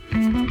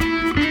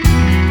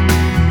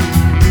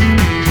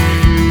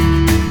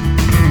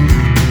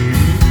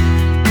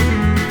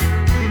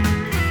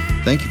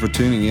Thank you for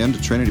tuning in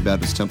to Trinity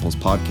Baptist Temple's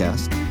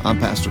podcast. I'm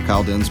Pastor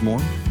Kyle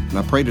Densmore, and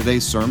I pray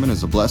today's sermon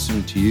is a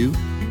blessing to you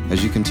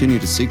as you continue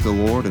to seek the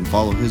Lord and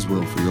follow His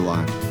will for your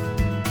life.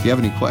 If you have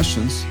any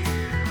questions,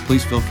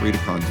 please feel free to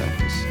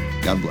contact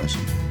us. God bless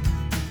you.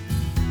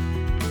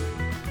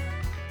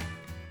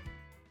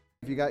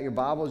 If you got your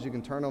Bibles, you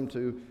can turn them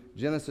to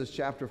Genesis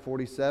chapter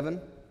 47.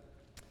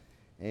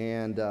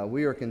 And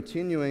we are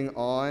continuing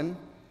on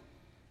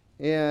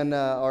in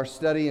our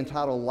study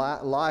entitled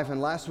Life. And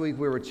last week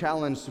we were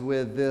challenged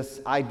with this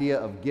idea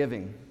of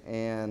giving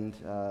and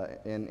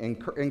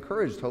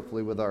encouraged,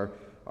 hopefully, with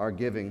our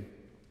giving.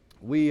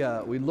 We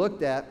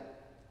looked at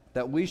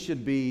that we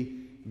should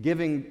be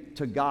giving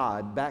to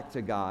God, back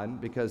to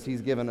God, because He's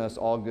given us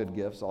all good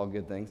gifts, all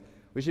good things.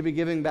 We should be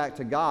giving back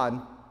to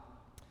God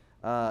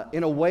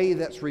in a way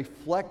that's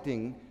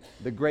reflecting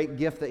the great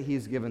gift that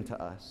He's given to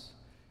us.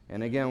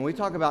 And again, when we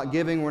talk about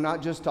giving, we're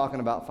not just talking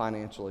about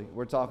financially.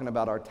 We're talking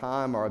about our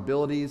time, our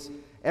abilities,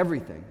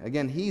 everything.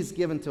 Again, He's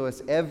given to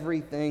us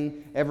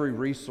everything, every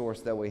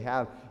resource that we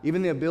have,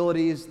 even the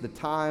abilities, the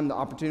time, the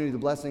opportunity, the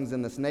blessings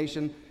in this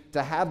nation,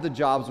 to have the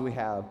jobs we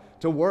have,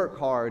 to work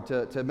hard,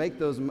 to make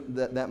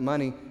that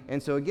money.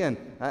 And so again,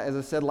 as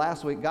I said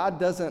last week, God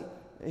doesn't,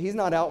 He's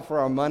not out for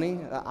our money.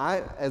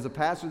 I, as a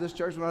pastor of this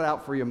church, I'm not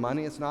out for your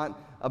money. It's not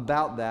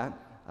about that.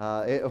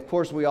 Of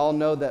course, we all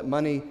know that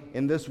money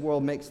in this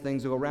world makes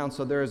things go around,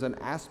 so there is an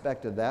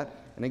aspect of that.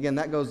 And again,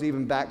 that goes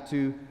even back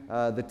to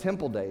the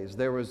temple days.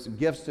 There was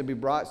gifts to be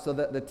brought so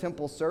that the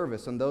temple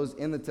service and those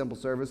in the temple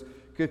service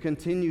could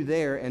continue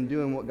there and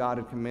doing what God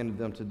had commanded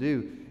them to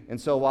do. And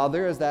so while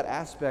there is that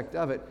aspect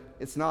of it,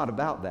 it's not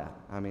about that.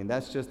 I mean,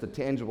 that's just the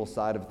tangible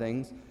side of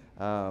things.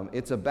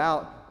 It's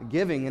about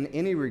giving in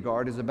any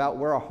regard is about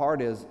where our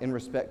heart is in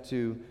respect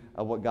to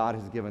what God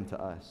has given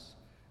to us.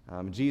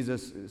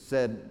 Jesus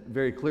said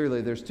very clearly,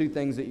 there's two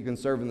things that you can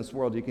serve in this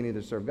world. You can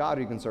either serve God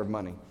or you can serve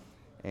money.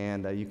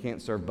 And you can't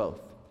serve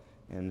both.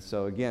 And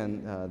so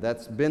again,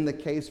 that's been the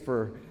case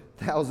for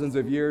thousands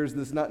of years.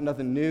 This is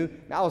nothing new.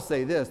 Now I'll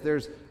say this,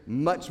 there's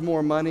much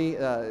more money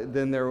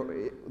than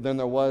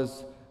there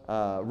was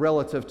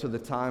relative to the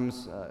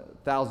times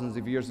thousands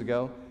of years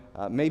ago.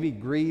 Maybe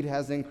greed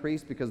has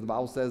increased because the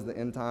Bible says the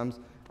end times,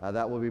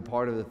 that will be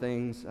part of the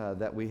things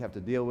that we have to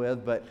deal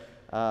with. But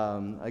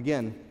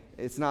again,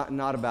 it's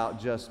not about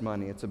just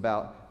money. It's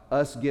about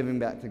us giving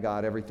back to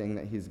God everything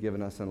that He's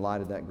given us in light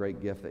of that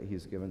great gift that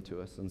He's given to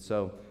us. And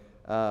so,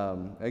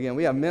 again,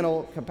 we have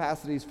mental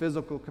capacities,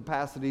 physical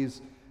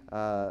capacities.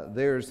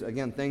 There's,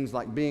 again, things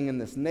like being in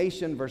this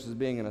nation versus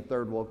being in a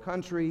third world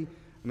country.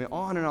 I mean,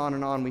 on and on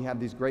and on, we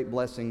have these great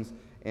blessings.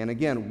 And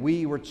again,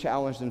 we were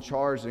challenged and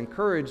charged and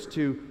encouraged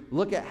to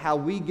look at how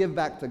we give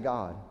back to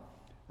God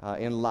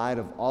in light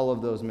of all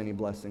of those many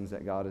blessings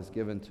that God has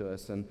given to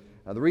us. And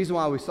the reason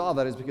why we saw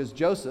that is because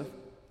Joseph,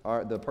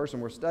 the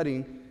person we're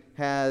studying,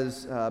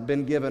 has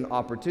been given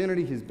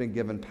opportunity, he's been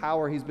given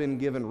power, he's been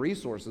given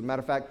resources. As a matter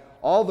of fact,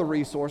 all the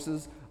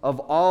resources of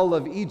all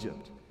of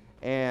Egypt.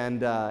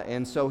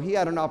 And so he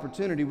had an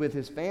opportunity with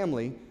his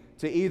family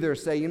to either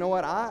say, you know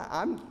what,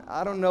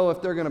 I don't know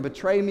if they're going to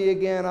betray me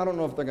again. I don't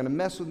know if they're going to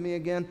mess with me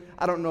again.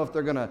 I don't know if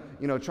they're going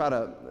to, try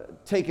to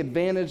take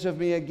advantage of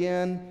me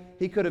again.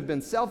 He could have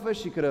been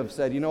selfish. He could have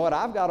said, you know what,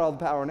 I've got all the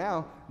power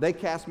now. They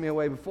cast me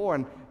away before,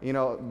 and,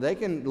 they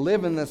can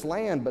live in this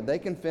land, but they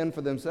can fend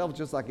for themselves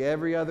just like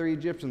every other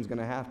Egyptian's going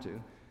to have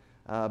to.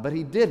 But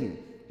he didn't.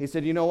 He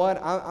said, you know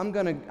what, I'm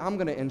going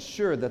to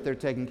ensure that they're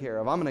taken care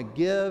of. I'm going to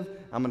give,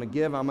 I'm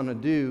going to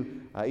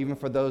do, even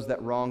for those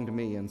that wronged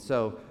me. And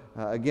so,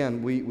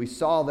 again, we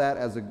saw that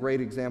as a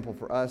great example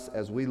for us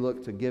as we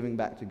look to giving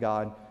back to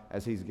God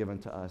as He's given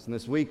to us. And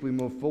this week we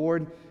move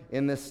forward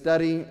in this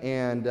study,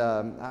 and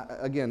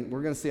again,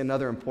 we're going to see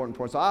another important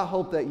point. So I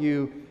hope that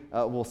you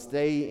will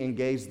stay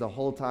engaged the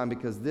whole time,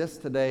 because this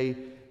today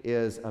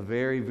is a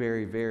very,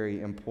 very,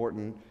 very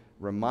important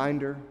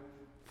reminder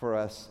for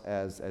us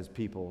as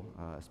people,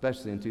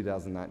 especially in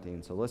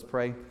 2019. So let's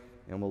pray,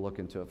 and we'll look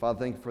into it. Father,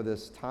 thank you for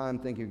this time.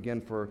 Thank you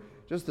again for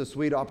just the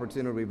sweet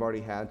opportunity we've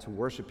already had to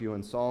worship you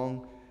in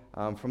song.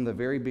 From the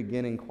very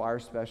beginning, choir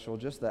special,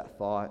 just that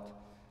thought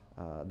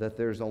that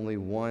there's only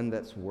one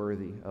that's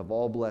worthy of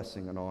all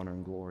blessing and honor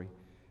and glory,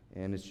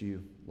 and it's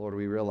you. Lord,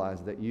 we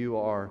realize that you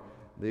are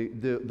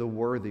the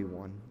worthy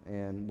one,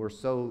 and we're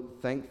so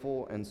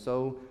thankful and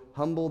so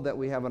humbled that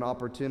we have an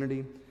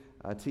opportunity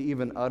to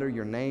even utter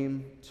your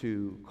name,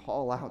 to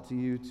call out to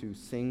you, to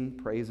sing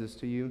praises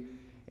to you.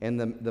 And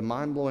the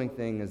mind-blowing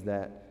thing is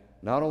that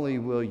not only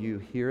will you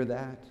hear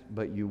that,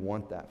 but you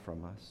want that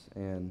from us.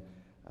 And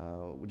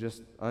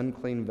just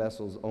unclean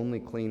vessels,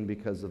 only clean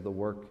because of the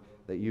work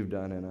that you've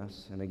done in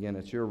us. And again,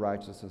 it's your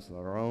righteousness and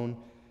our own.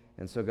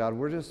 And so, God,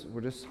 we're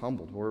just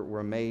humbled. We're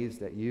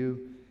amazed at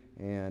you.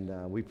 And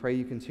we pray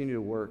you continue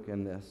to work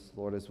in this,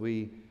 Lord, as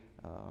we,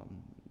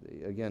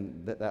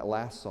 again, that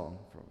last song,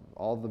 from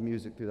all the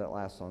music through that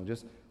last song,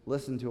 just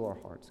listen to our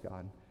hearts,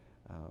 God.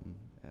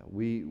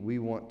 We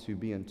want to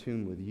be in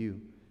tune with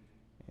you,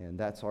 and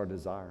that's our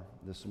desire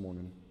this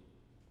morning,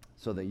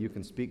 so that you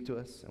can speak to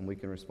us and we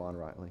can respond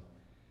rightly.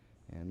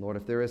 And Lord,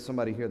 if there is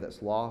somebody here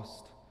that's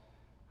lost,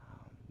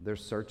 they're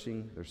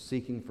searching, they're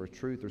seeking for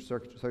truth, they're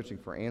searching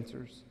for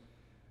answers.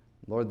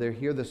 Lord, they're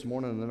here this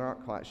morning and they're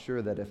not quite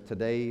sure that if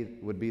today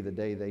would be the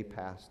day they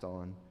passed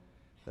on,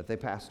 that they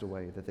passed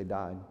away, that they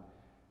died.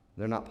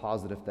 They're not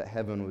positive that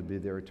heaven would be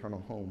their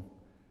eternal home.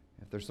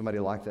 If there's somebody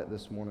like that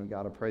this morning,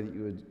 God, I pray that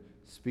you would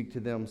speak to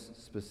them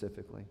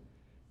specifically.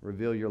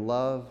 Reveal your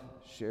love,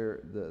 share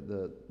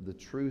the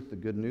truth, the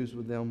good news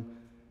with them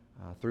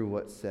through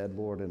what's said,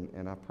 Lord,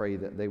 and I pray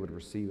that they would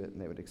receive it and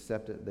they would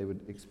accept it. They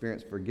would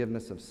experience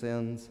forgiveness of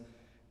sins.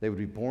 They would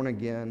be born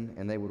again,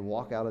 and they would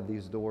walk out of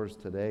these doors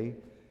today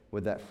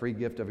with that free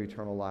gift of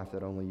eternal life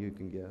that only you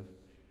can give.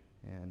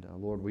 And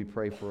Lord, we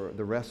pray for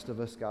the rest of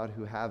us, God,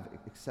 who have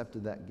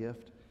accepted that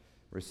gift,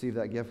 received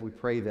that gift. We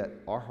pray that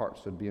our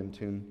hearts would be in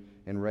tune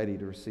and ready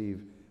to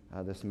receive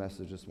this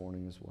message this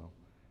morning as well.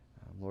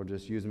 Lord,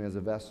 just use me as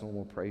a vessel, and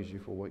we'll praise you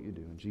for what you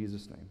do. In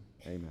Jesus' name,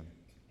 amen.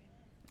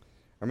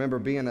 I remember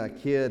being a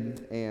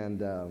kid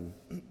and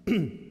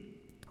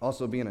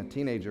also being a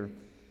teenager.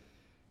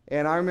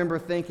 And I remember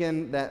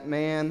thinking that,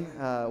 man,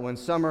 when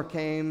summer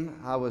came,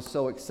 I was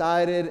so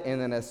excited.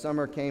 And then as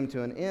summer came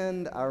to an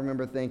end, I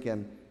remember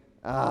thinking,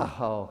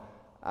 oh,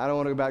 I don't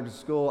want to go back to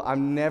school.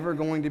 I'm never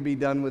going to be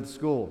done with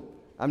school.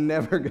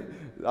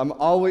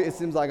 It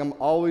seems like I'm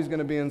always going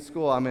to be in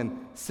school. I'm in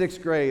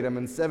 6th grade, I'm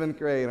in 7th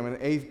grade, I'm in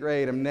 8th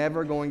grade. I'm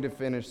never going to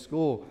finish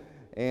school.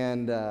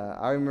 And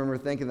I remember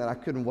thinking that I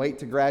couldn't wait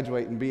to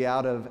graduate and be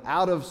out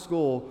of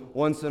school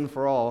once and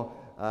for all,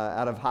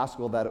 out of high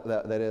school,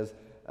 that is.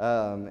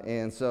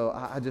 And so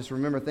I just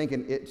remember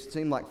thinking it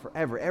seemed like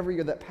forever. Every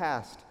year that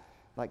passed,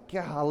 like,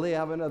 golly, I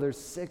have another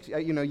 6.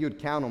 You know, you'd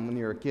count them when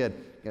you were a kid.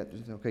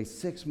 Okay,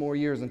 6 more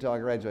years until I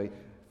graduate.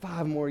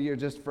 5 more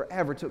years, just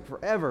forever. It took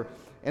forever.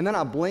 And then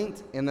I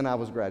blinked, and then I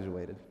was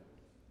graduated.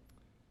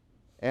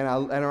 And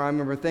I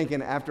remember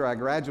thinking after I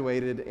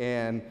graduated,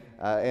 and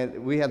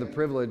we had the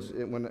privilege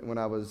when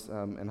I was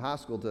in high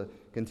school to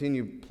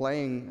continue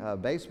playing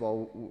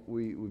baseball.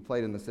 We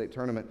played in the state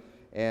tournament,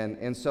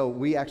 and so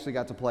we actually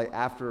got to play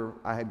after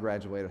I had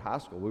graduated high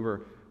school.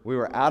 We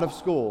were out of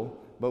school,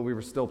 but we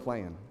were still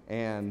playing.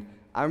 And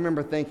I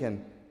remember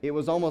thinking it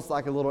was almost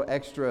like a little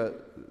extra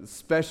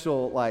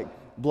special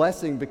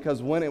blessing,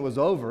 because when it was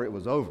over, it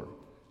was over.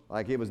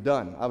 Like, it was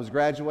done. I was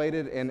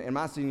graduated, and in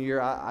my senior year,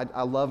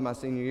 I love my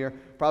senior year,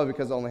 probably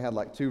because I only had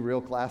 2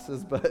 real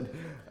classes, but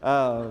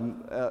I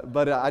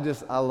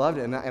loved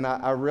it. And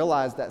I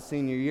realized that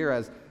senior year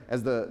as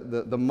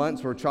the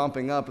months were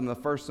chomping up and the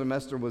first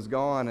semester was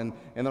gone, and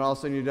then all of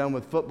a sudden you're done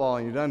with football,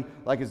 and you're done,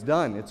 it's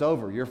done, it's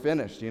over, you're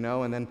finished,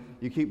 and then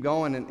you keep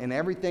going, and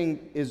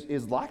everything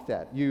is like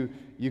that. You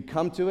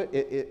come to it,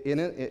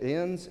 it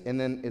ends, and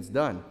then it's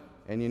done,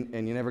 and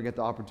you never get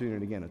the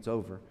opportunity again. It's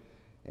over.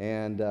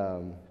 And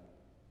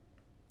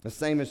the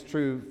same is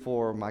true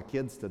for my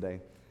kids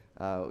today.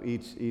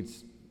 Each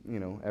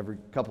every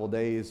couple of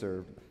days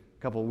or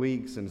couple of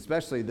weeks, and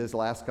especially this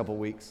last couple of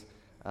weeks,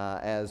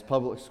 as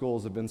public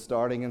schools have been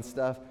starting and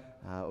stuff,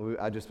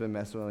 I've just been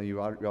messing with you.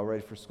 Y'all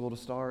ready for school to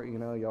start?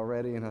 Y'all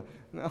ready? And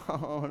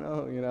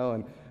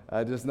no,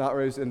 and just not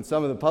ready. And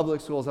some of the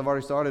public schools have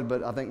already started,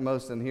 but I think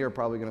most in here are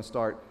probably going to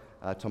start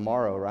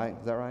tomorrow, right?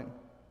 Is that right?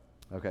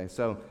 Okay,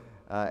 so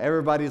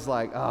everybody's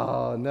like,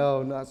 oh,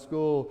 no, not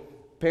school.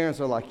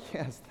 Parents are like,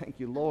 yes, thank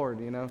you, Lord,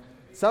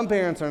 Some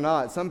parents are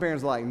not. Some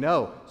parents are like,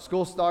 no,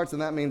 school starts,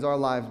 and that means our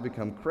lives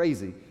become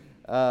crazy.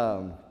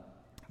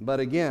 But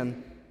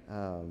again,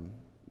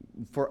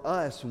 for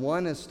us,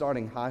 one is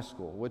starting high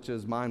school, which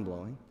is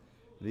mind-blowing.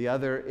 The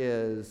other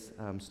is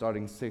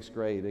starting 6th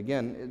grade.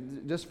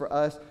 Again, just for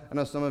us, I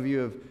know some of you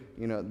have,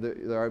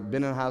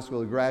 been in high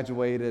school,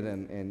 graduated,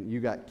 and you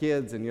got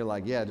kids, and you're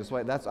like, yeah, just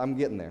wait, I'm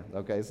getting there,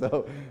 okay?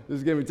 So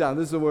just give me time.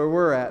 This is where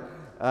we're at.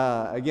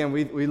 Again,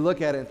 we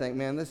look at it and think,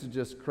 man, this is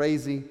just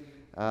crazy,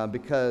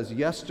 because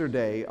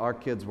yesterday our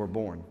kids were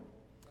born,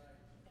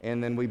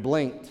 and then we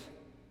blinked,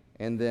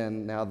 and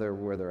then now they're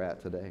where they're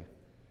at today.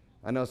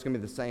 I know it's going to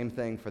be the same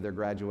thing for their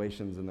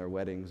graduations and their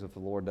weddings if the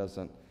Lord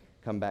doesn't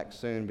come back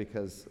soon,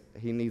 because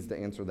he needs to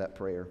answer that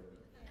prayer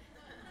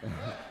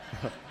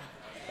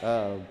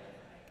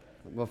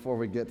before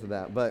we get to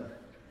that.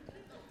 But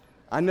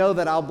I know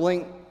that I'll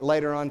blink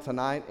later on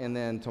tonight, and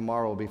then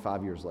tomorrow will be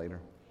 5 years later.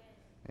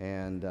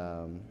 And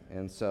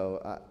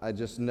so I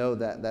just know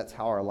that that's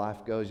how our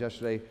life goes.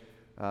 Yesterday,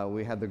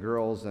 we had the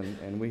girls,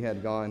 and we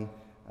had gone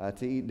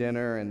to eat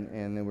dinner, and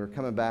then we were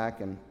coming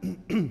back, and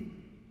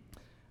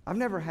I've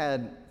never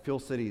had Fuel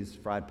City's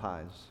fried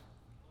pies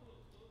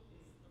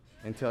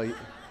until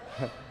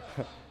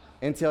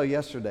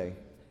yesterday.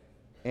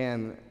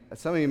 And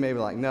some of you may be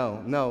like,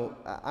 no,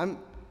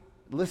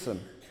 listen,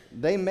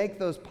 they make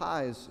those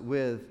pies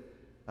with,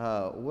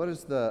 with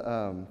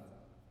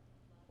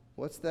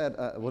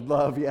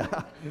love,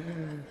 yeah.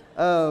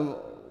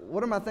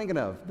 What am I thinking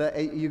of?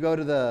 You go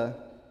to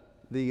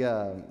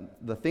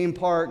the theme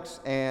parks,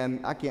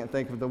 and I can't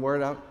think of the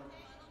word out.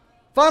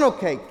 Funnel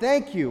cake,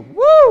 thank you.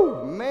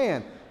 Woo,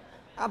 man.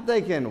 I'm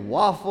thinking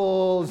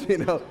waffles,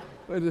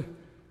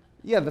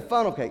 Yeah, the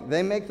funnel cake.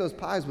 They make those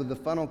pies with the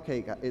funnel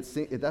cake.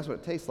 That's what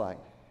it tastes like.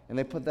 And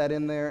they put that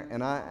in there,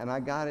 and I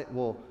got it.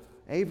 Well,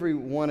 Avery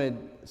wanted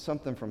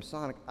something from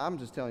Sonic. I'm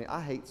just telling you,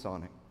 I hate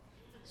Sonic.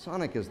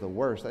 Sonic is the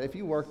worst. If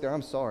you work there,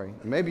 I'm sorry.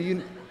 Maybe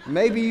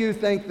you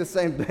think the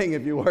same thing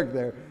if you work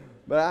there.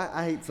 But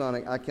I hate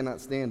Sonic. I cannot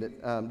stand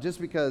it.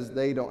 Just because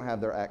they don't have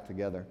their act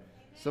together.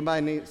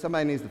 Somebody needs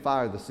to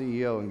fire the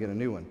CEO and get a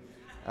new one.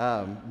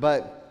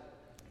 But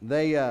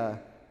they,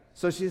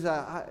 so she's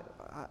like,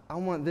 I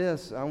want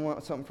this. I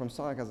want something from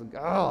Sonic. I was like,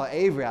 oh,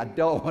 Avery, I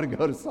don't want to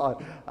go to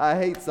Sonic. I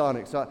hate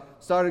Sonic. So I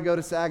started to go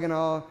to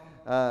Saginaw,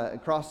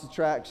 across the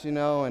tracks,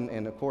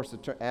 and of course,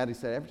 Addie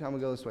said, every time we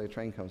go this way, a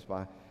train comes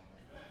by.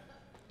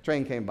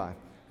 Train came by.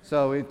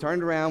 So we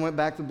turned around, went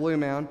back to Blue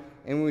Mound,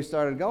 and when we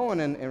started going,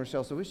 and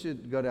Rochelle said, we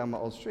should go down my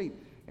old street.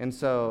 And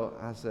so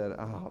I said,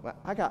 oh,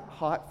 I got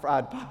hot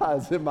fried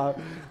pies in my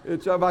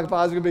pies are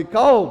going to be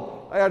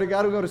cold. I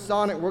got to go to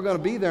Sonic. We're going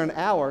to be there an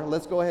hour.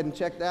 Let's go ahead and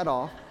check that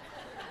off.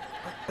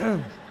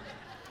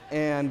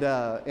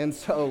 And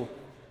so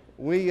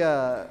we,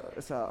 so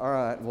all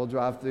right, we'll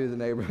drive through the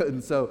neighborhood.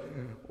 And so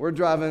we're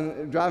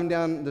driving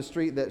down the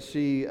street that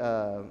she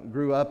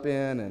grew up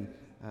in,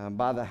 and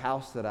by the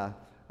house that I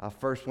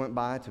first went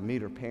by to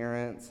meet her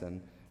parents,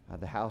 and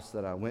the house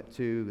that I went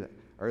to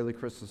early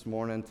Christmas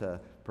morning to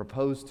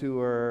propose to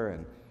her,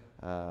 and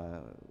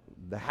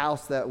the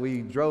house that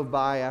we drove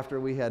by after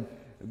we had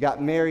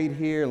got married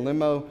here.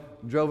 Limo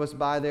drove us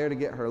by there to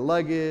get her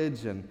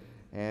luggage,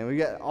 and we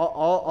got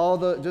all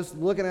the, just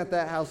looking at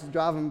that house,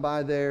 driving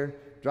by there,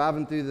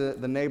 driving through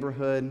the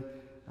neighborhood,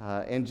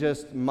 and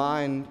just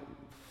mind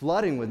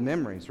flooding with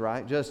memories,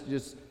 right?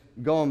 Just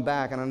going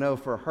back. And I know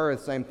for her,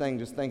 the same thing,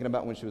 just thinking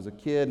about when she was a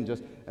kid and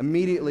just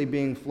immediately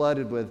being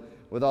flooded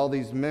with all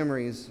these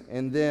memories.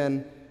 And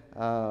then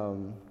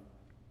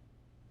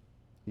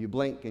you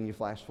blink and you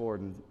flash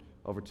forward, and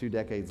over 2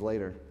 decades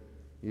later,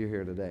 you're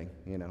here today,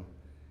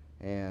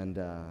 And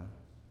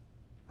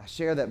I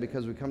share that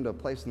because we come to a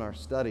place in our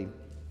study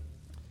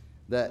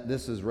that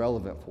this is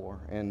relevant for.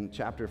 In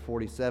chapter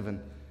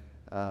 47,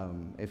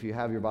 if you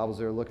have your Bibles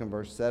there, look in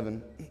verse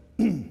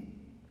 7.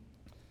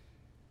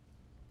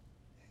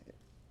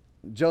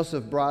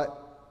 Joseph brought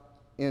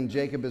in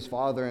Jacob his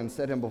father and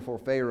set him before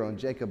Pharaoh, and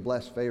Jacob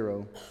blessed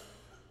Pharaoh.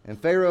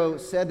 And Pharaoh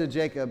said to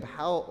Jacob,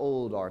 how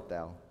old art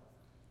thou?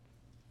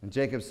 And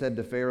Jacob said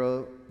to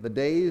Pharaoh, the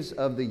days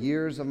of the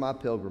years of my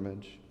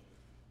pilgrimage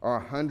are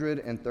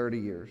 130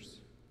 years.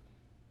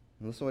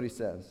 And listen to what he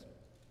says.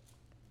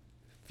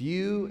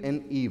 Few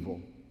and evil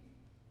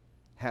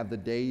have the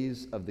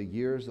days of the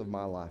years of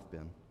my life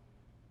been,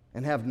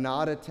 and have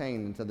not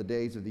attained unto the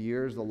days of the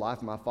years of the life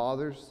of my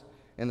fathers,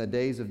 and the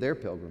days of their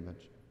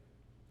pilgrimage.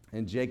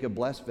 And Jacob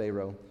blessed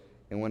Pharaoh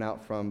and went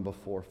out from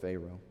before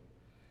Pharaoh.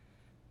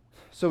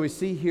 So we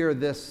see here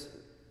this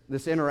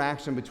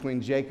interaction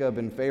between Jacob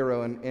and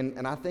Pharaoh,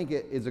 and I think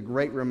it is a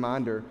great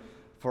reminder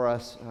for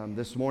us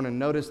this morning.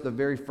 Notice the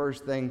very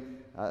first thing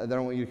that I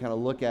want you to kind of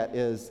look at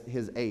is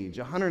his age,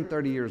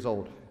 130 years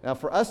old. Now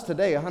for us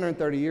today,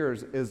 130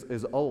 years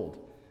is old.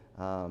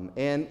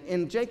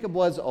 And Jacob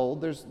was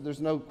old.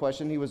 There's no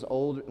question he was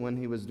old when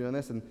he was doing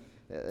this, and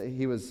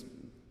he was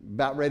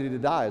about ready to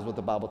die is what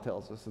the Bible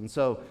tells us. And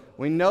so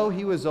we know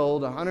he was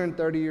old,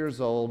 130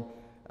 years old.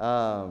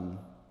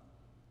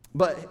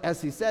 But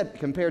as he said,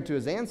 compared to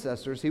his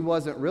ancestors, he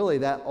wasn't really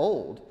that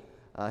old.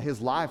 His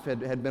life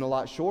had been a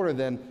lot shorter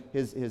than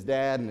his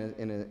dad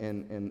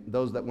and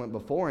those that went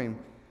before him.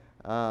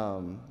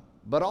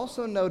 But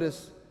also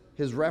notice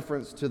his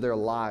reference to their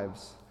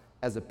lives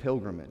as a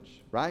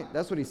pilgrimage, right?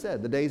 That's what he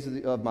said, the days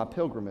of my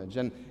pilgrimage.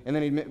 And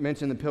then he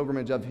mentioned the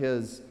pilgrimage of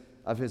his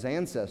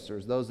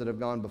ancestors, those that have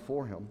gone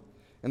before him.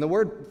 And the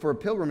word for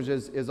pilgrimage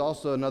is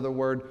also another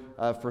word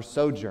for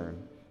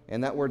sojourn.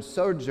 And that word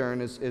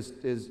sojourn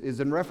is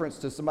in reference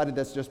to somebody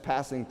that's just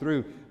passing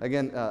through.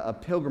 Again, a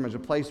pilgrimage, a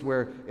place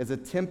where it's a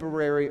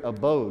temporary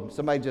abode.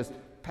 Somebody just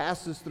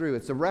passes through.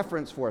 It's a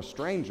reference for a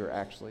stranger,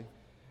 actually.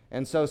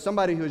 And so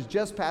somebody who is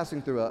just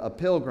passing through, a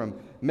pilgrim,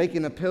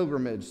 making a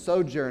pilgrimage,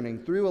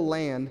 sojourning through a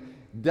land,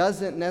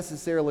 doesn't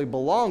necessarily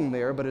belong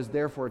there, but is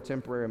there for a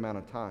temporary amount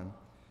of time.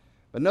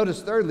 But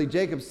notice thirdly,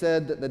 Jacob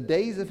said that the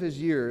days of his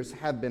years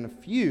have been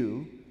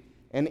few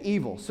and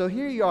evil. So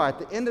here you are at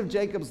the end of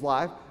Jacob's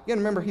life. Again,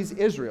 remember, he's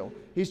Israel.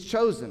 He's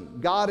chosen.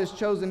 God has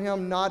chosen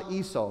him, not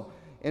Esau.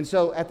 And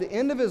so at the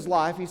end of his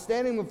life, he's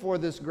standing before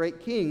this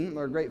great king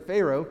or great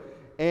Pharaoh,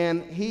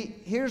 and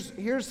here's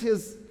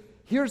the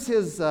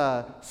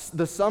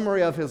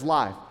summary of his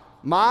life.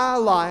 My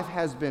life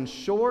has been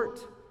short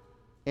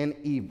and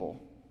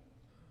evil.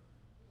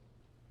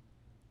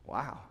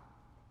 Wow.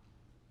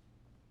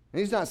 And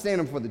he's not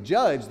standing before the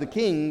judge, the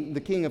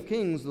king of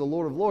kings, the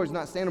Lord of lords,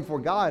 not standing before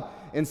God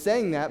and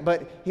saying that,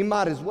 but he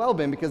might as well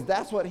been, because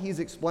that's what he's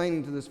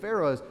explaining to this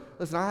Pharaoh is,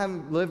 listen, I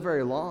haven't lived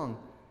very long.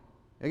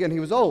 Again, he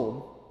was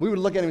old. We would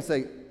look at him and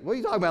say, what are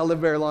you talking about, live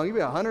very long? You've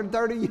been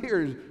 130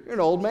 years. You're an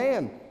old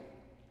man.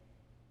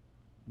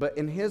 But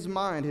in his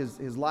mind,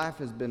 his life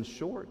has been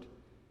short,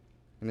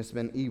 and it's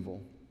been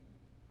evil.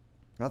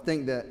 And I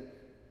think that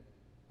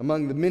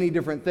among the many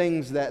different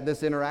things that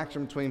this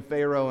interaction between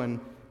Pharaoh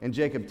and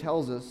Jacob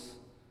tells us,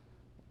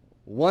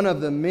 one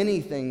of the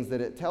many things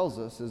that it tells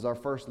us is our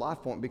first life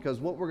point, because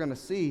what we're going to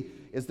see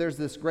is there's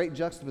this great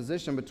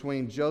juxtaposition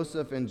between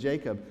Joseph and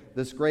Jacob,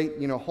 this great,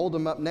 hold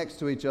them up next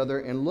to each other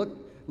and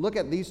look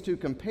at these two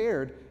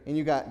compared, and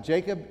you got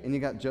Jacob and you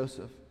got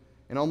Joseph,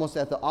 and almost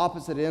at the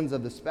opposite ends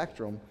of the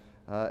spectrum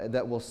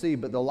that we'll see.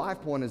 But the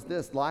life point is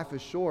this: life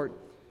is short,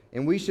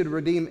 and we should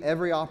redeem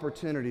every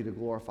opportunity to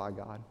glorify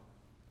God.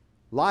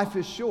 Life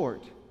is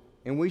short,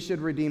 and we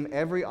should redeem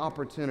every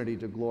opportunity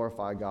to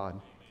glorify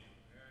God.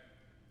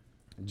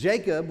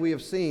 Jacob, we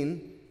have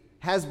seen,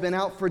 has been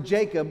out for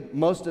Jacob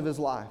most of his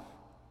life.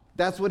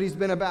 That's what he's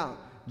been about.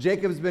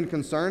 Jacob's been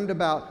concerned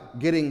about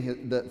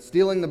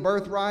stealing the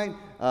birthright,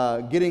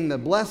 getting the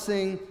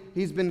blessing.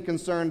 He's been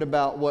concerned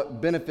about what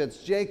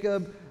benefits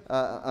Jacob.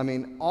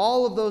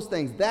 All of those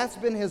things. That's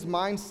been his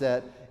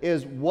mindset,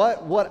 is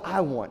what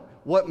I want,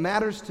 what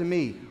matters to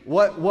me,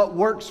 what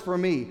works for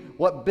me,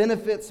 what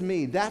benefits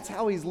me. That's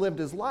how he's lived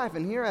his life.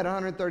 And here at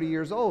 130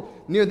 years old,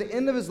 near the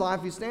end of his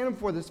life, he's standing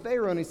before this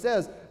Pharaoh and he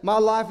says, my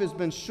life has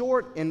been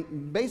short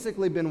and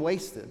basically been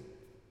wasted.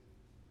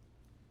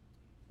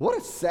 What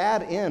a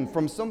sad end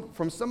from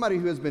somebody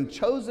who has been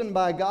chosen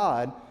by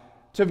God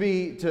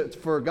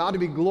for God to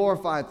be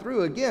glorified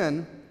through.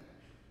 Again,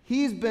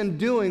 he's been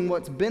doing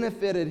what's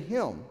benefited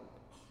him,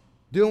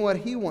 doing what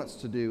he wants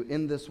to do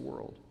in this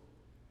world.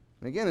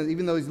 And again,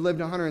 even though he's lived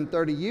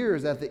 130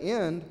 years, at the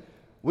end,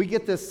 we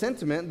get this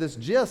sentiment, this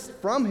gist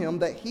from him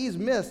that he's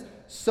missed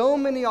so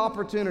many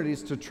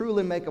opportunities to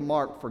truly make a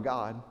mark for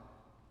God.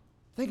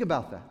 Think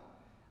about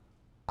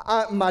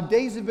that. My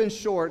days have been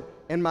short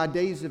and my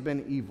days have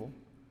been evil.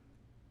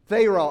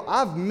 Pharaoh,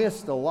 I've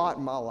missed a lot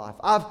in my life.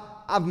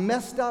 I've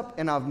messed up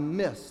and I've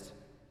missed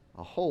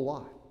a whole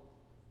lot.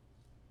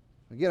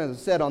 Again, as I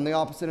said, on the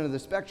opposite end of the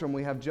spectrum,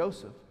 we have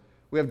Joseph.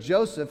 We have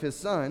Joseph, his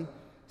son,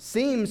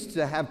 seems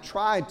to have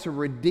tried to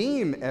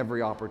redeem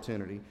every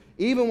opportunity,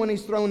 even when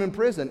he's thrown in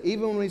prison,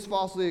 even when he's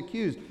falsely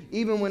accused,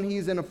 even when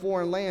he's in a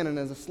foreign land and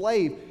as a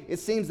slave. It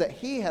seems that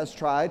he has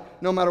tried,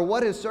 no matter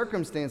what his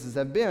circumstances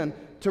have been,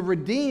 to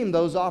redeem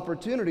those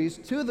opportunities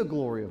to the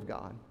glory of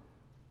God.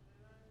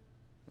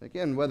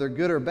 Again, whether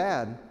good or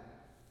bad,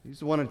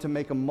 he's wanted to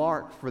make a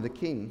mark for the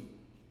king.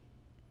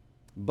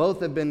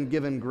 Both have been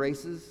given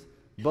graces.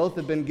 Both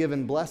have been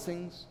given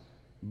blessings.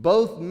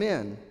 Both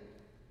men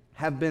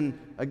have been,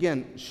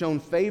 again, shown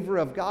favor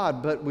of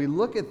God. But we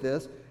look at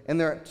this, and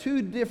there are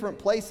two different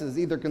places,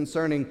 either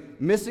concerning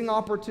missing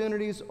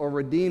opportunities or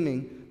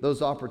redeeming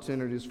those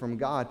opportunities from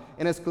God.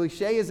 And as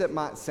cliche as it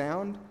might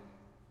sound,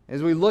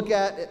 as we look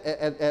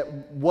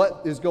at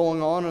what is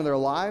going on in their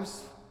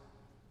lives,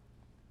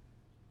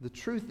 the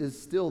truth is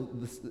still,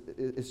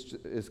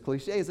 as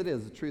cliche as it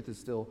is, the truth is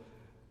still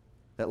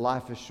that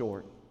life is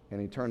short and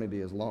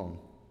eternity is long.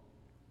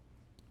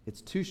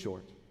 It's too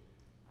short,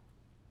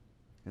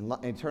 and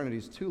eternity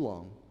is too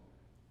long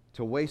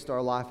to waste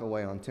our life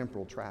away on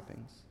temporal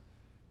trappings,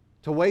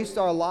 to waste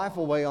our life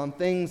away on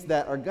things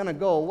that are going to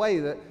go away,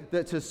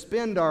 that to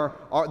spend the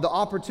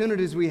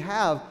opportunities we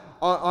have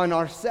on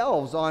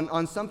ourselves,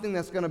 on something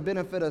that's going to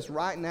benefit us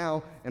right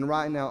now and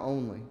right now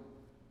only.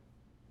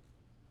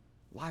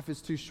 Life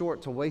is too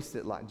short to waste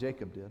it like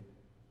Jacob did,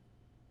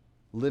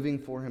 living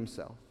for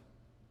himself.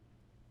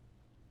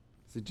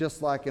 So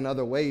just like in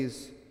other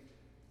ways,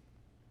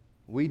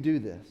 we do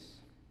this,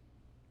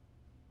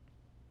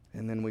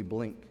 and then we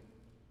blink,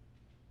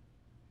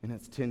 and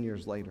it's 10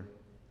 years later.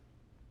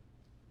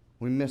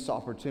 We miss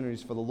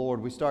opportunities for the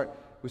Lord. We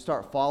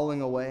start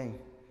falling away.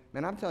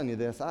 Man, I'm telling you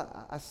this.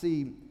 I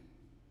see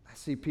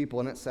people,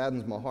 and it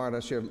saddens my heart.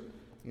 I shared,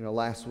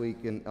 last week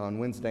on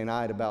Wednesday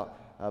night about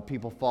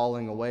people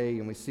falling away,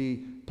 and we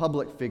see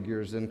public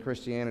figures in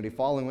Christianity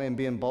falling away and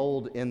being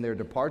bold in their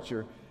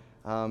departure.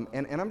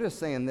 And I'm just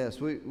saying this.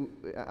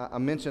 I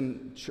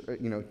mentioned,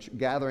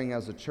 gathering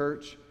as a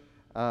church.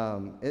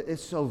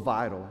 It's so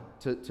vital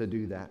to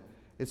do that.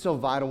 It's so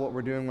vital what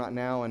we're doing right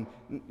now, and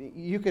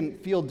you can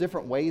feel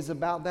different ways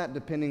about that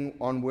depending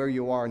on where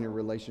you are in your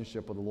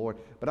relationship with the Lord.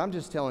 But I'm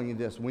just telling you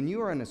this: when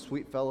you are in a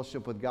sweet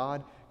fellowship with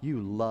God,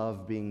 you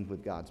love being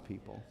with God's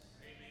people.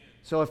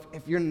 So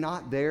if you're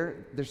not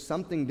there, there's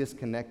something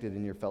disconnected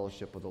in your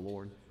fellowship with the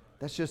Lord.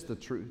 That's just the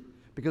truth.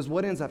 Because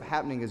what ends up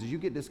happening is you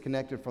get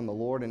disconnected from the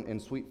Lord in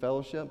sweet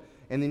fellowship,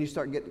 and then you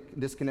start getting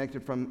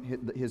disconnected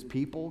from His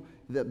people,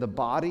 the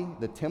body,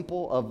 the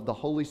temple of the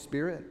Holy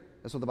Spirit.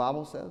 That's what the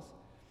Bible says.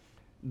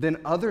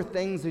 Then other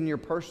things in your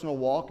personal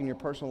walk and your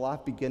personal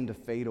life begin to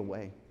fade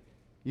away.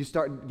 You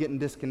start getting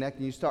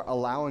disconnected. You start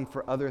allowing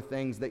for other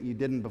things that you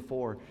didn't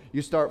before.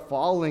 You start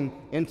falling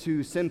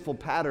into sinful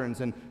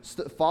patterns and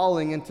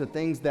falling into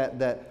things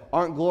that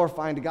aren't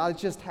glorifying to God. It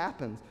just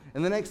happens.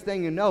 And the next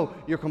thing you know,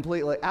 you're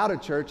completely out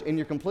of church and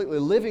you're completely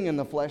living in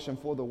the flesh and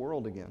for the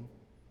world again.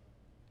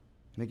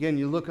 And again,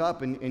 you look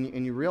up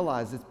and you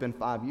realize it's been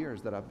 5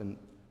 years that I've been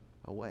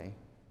away.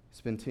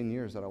 It's been 10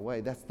 years that I'm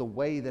away. That's the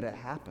way that it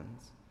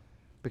happens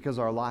because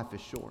our life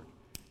is short.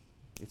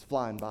 It's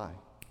flying by.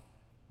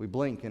 We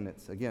blink and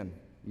it's, again,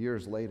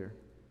 years later.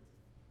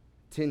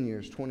 10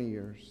 years, 20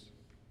 years.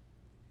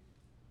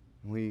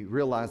 We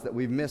realize that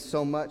we've missed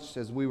so much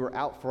as we were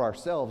out for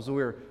ourselves.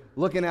 We were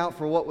looking out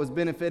for what was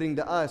benefiting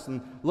to us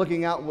and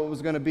looking out what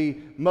was going to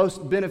be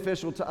most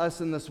beneficial to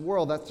us in this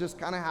world. That's just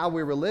kind of how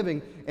we were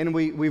living. And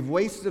we've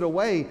wasted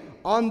away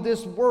on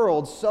this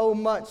world so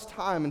much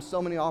time and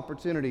so many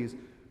opportunities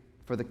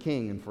for the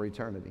King and for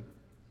eternity.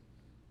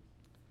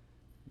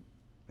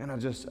 And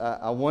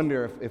I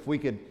wonder if we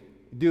could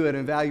do an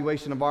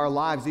evaluation of our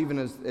lives, even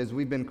as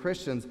we've been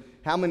Christians,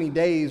 how many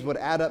days would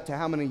add up to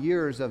how many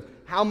years of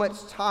how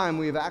much time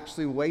we have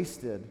actually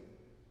wasted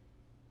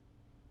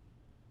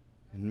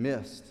and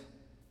missed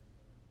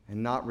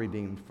and not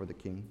redeemed for the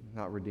King,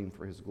 not redeemed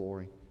for His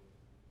glory.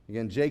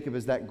 Again, Jacob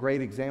is that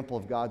great example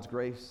of God's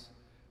grace.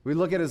 We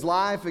look at his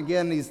life,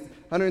 again, he's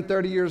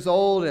 130 years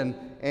old, and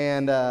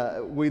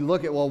we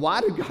look at, well,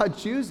 why did God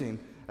choose him?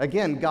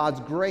 Again, God's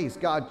grace.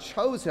 God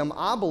chose him,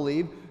 I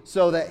believe,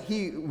 so that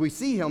we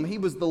see him, he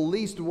was the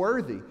least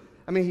worthy.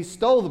 I mean, he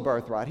stole the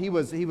birthright. He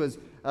was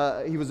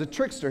a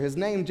trickster. His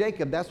name,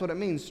 Jacob, that's what it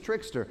means,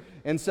 trickster.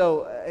 And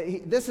so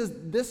this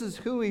is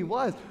who he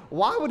was.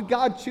 Why would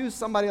God choose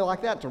somebody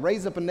like that to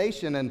raise up a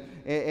nation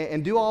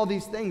and do all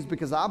these things?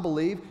 Because I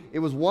believe it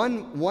was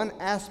one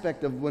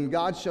aspect of when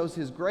God shows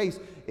his grace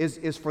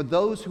is for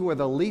those who are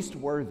the least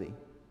worthy.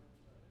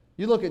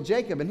 You look at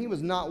Jacob, and he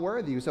was not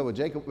worthy. You say,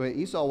 well,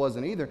 Esau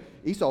wasn't either.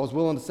 Esau was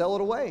willing to sell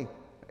it away.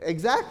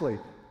 Exactly.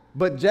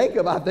 But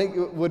Jacob, I think,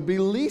 would be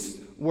less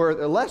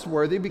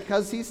worthy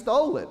because he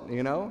stole it,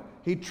 you know.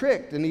 He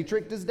tricked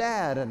his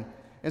dad.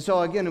 And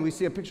so, again, we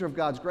see a picture of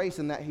God's grace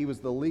in that he was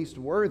the least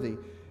worthy.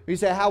 You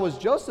say, how was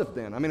Joseph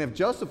then? I mean, if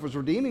Joseph was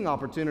redeeming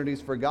opportunities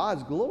for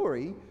God's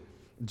glory,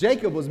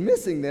 Jacob was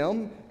missing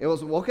them. It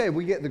was, okay,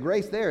 we get the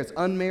grace there. It's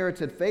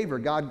unmerited favor.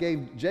 God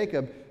gave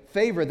Jacob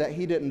favor that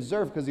he didn't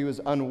deserve because he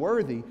was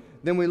unworthy.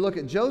 Then we look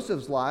at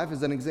Joseph's life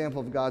as an example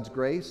of God's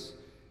grace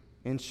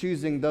in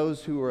choosing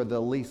those who are the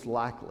least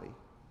likely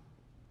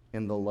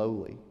and the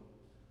lowly.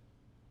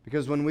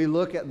 Because when we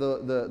look at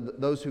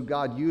those who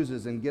God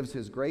uses and gives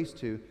his grace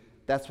to,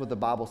 that's what the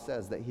Bible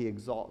says, that he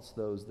exalts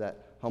those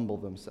that humble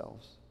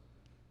themselves,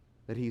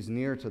 that he's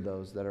near to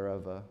those that are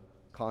of a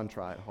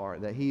contrite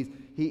heart, that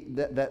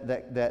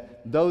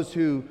those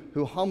who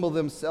humble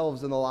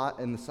themselves in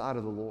the sight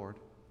of the Lord,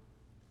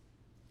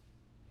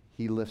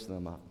 he lifts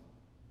them up.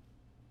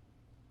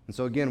 And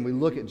so again, we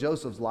look at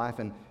Joseph's life,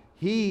 and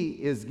he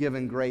is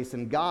given grace,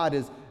 and God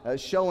is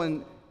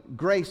showing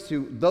grace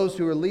to those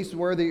who are least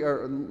worthy,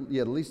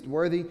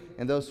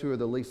 and those who are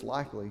the least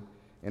likely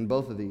in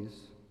both of these.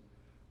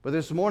 But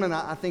this morning,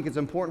 I think it's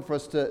important for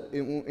us to,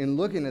 in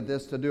looking at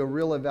this, to do a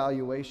real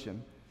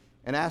evaluation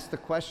and ask the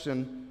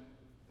question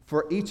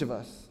for each of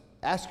us.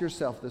 Ask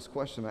yourself this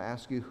question. I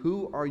ask you,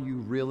 who are you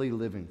really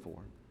living for?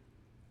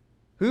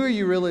 Who are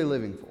you really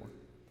living for?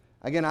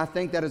 Again, I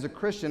think that as a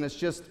Christian, it's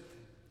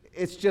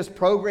just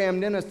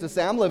programmed in us to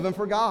say, I'm living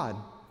for God.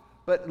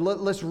 But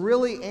let's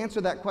really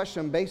answer that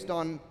question based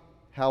on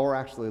how we're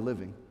actually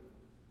living.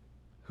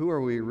 Who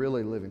are we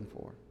really living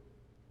for?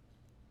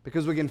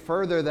 Because we can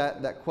further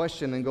that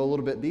question and go a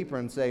little bit deeper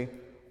and say,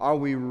 are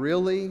we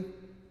really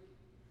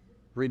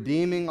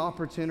redeeming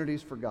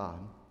opportunities for God?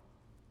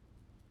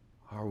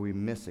 Are we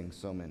missing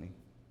so many?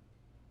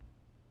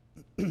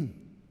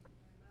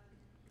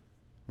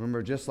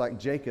 Remember, just like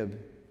Jacob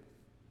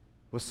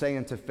was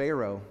saying to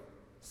Pharaoh,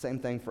 same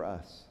thing for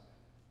us.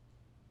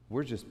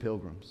 We're just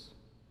pilgrims.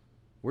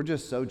 We're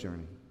just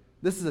sojourning.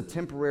 This is a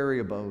temporary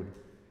abode.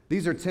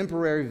 These are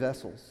temporary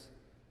vessels.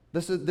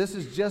 This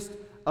is just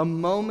a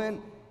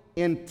moment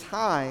in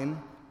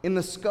time in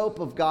the scope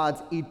of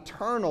God's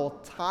eternal,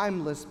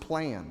 timeless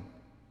plan.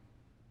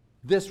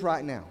 This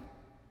right now.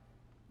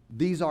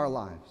 These are our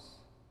lives.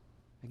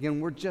 Again,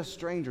 we're just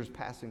strangers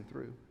passing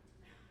through.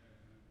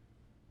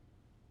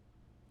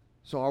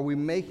 So are we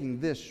making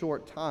this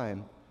short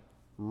time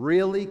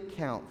really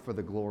count for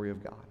the glory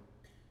of God?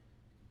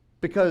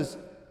 Because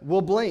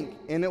we'll blink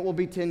and it will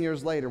be 10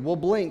 years later. We'll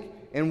blink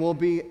and we'll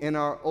be in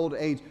our old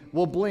age.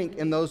 We'll blink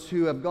and those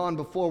who have gone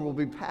before will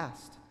be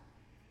past.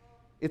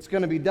 It's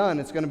going to be done.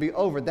 It's going to be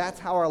over. That's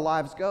how our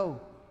lives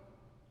go.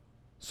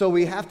 So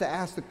we have to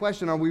ask the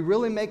question, are we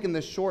really making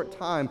this short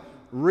time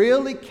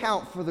really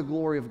count for the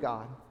glory of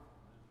God?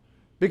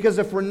 Because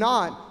if we're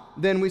not,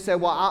 then we say,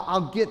 well,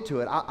 I'll get to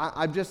it.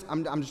 I'm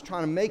just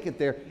trying to make it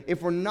there.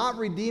 If we're not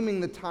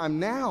redeeming the time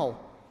now,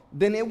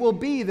 then it will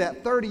be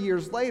that 30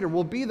 years later,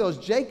 we'll be those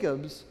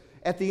Jacobs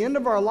at the end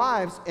of our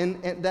lives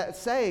and that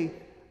say,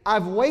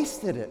 I've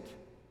wasted it.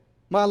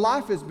 My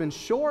life has been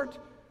short,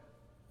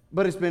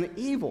 but it's been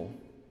evil.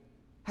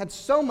 Had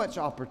so much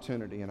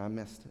opportunity and I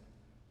missed it.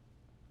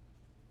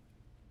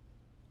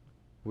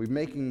 Are we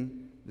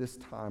making this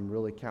time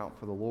really count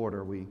for the Lord?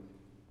 Are we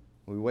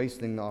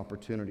wasting the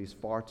opportunities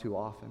far too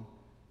often?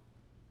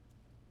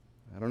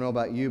 I don't know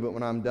about you, but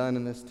when I'm done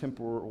in this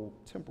temporal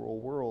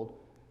world,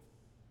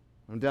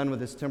 I'm done with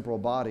this temporal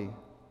body,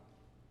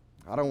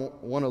 I don't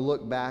want to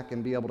look back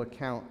and be able to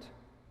count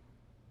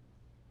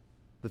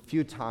the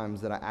few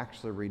times that I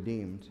actually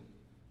redeemed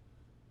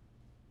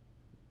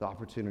the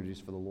opportunities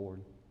for the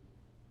Lord.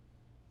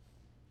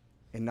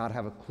 and not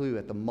have a clue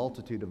at the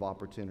multitude of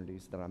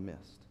opportunities that I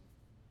missed.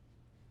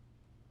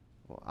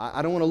 Well,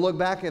 I don't want to look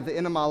back at the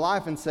end of my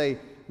life and say,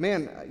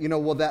 man,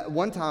 that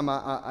one time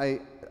I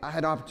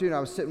had an opportunity. I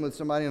was sitting with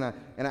somebody and I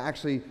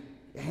actually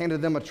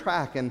handed them a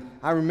tract, and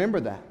I remember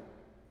that.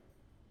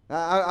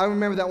 I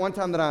remember that one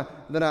time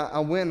that I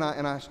went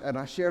and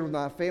I shared with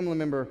my family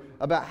member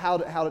about how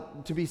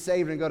to be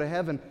saved and go to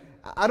heaven.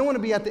 I don't want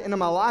to be at the end of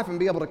my life and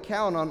be able to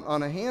count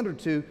on a hand or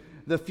two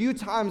the few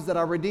times that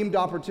I redeemed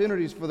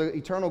opportunities for the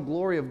eternal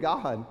glory of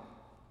God,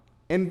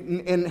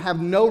 and have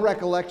no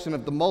recollection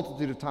of the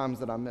multitude of times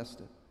that I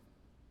missed it.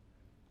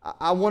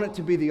 I want it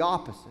to be the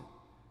opposite.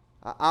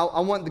 I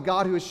want the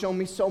God who has shown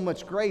me so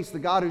much grace, the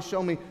God who's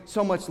shown me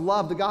so much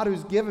love, the God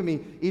who's given me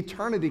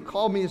eternity,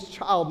 called me his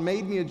child,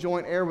 made me a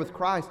joint heir with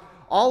Christ.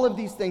 All of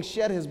these things,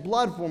 shed his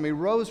blood for me,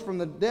 rose from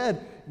the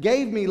dead,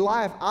 gave me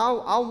life.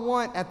 I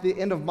want at the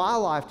end of my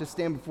life to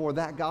stand before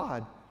that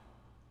God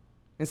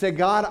and say,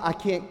 God, I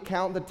can't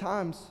count the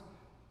times.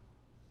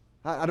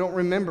 I don't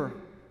remember.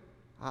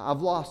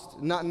 I've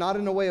lost, not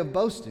in a way of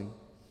boasting,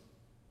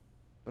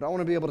 but I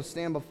want to be able to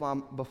stand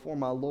before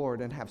my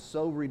Lord and have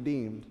so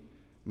redeemed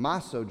my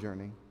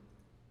sojourning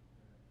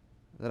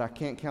that I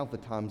can't count the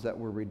times that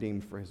we're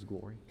redeemed for his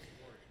glory.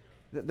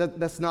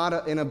 That's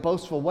not in a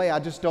boastful way. I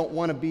just don't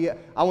want to be,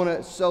 I want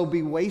to so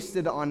be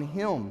wasted on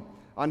him,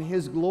 on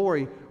his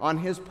glory, on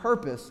his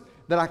purpose,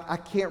 that I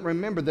can't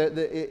remember.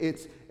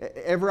 It's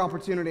every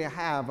opportunity I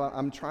have,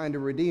 I'm trying to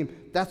redeem.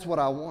 That's what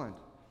I want.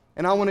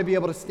 And I want to be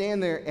able to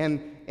stand there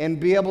and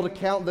be able to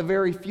count the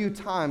very few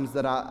times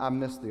that I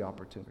missed the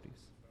opportunities.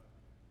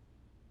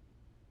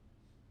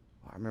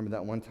 I remember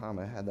that one time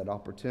I had that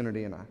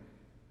opportunity, and I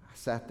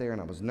sat there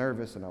and I was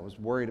nervous and I was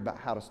worried about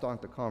how to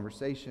start the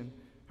conversation.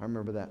 I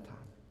remember that time.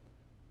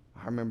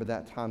 I remember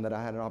that time that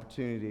I had an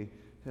opportunity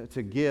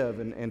to give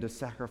and to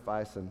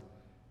sacrifice. And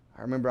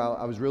I remember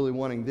I was really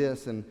wanting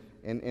this, and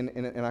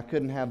I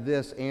couldn't have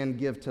this and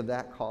give to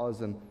that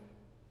cause. And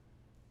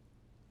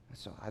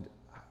so I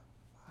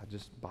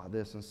just bought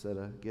this instead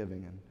of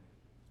giving. And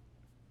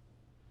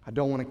I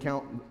don't want to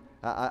count,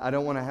 I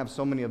don't want to have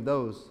so many of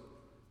those.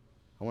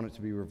 I want it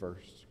to be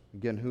reversed.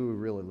 Again, who are we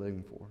really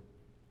living for?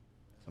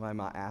 Somebody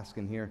might ask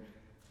in here,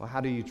 well, how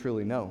do you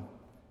truly know?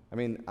 I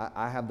mean,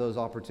 I have those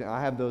opportunities.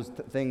 I have those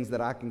things that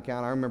I can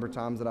count. I remember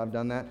times that I've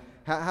done that.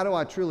 How do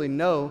I truly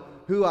know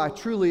who I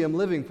truly am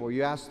living for?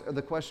 You asked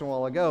the question a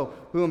while ago,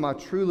 who am I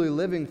truly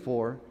living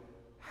for?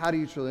 How do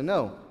you truly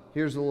know?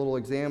 Here's a little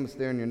exam. It's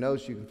there in your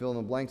notes. You can fill in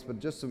the blanks, but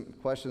just some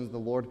questions the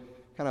Lord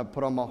kind of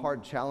put on my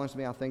heart, challenged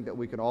me. I think that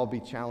we could all be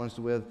challenged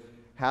with.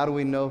 How do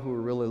we know who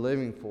we're really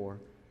living for?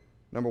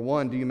 Number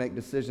one, do you make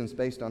decisions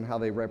based on how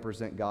they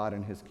represent God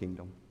and his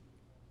kingdom?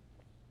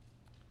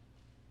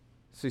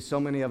 See, so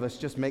many of us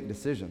just make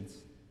decisions.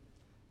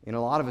 And a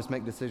lot of us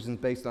make decisions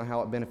based on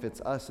how it benefits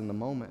us in the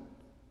moment,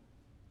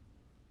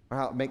 or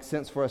how it makes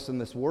sense for us in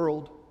this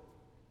world.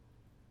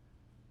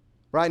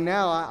 Right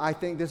now, I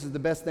think this is the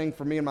best thing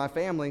for me and my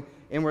family,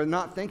 and we're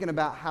not thinking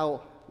about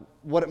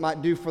what it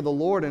might do for the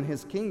Lord and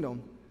his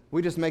kingdom.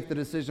 We just make the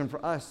decision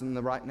for us in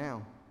the right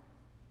now.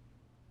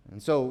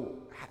 And so,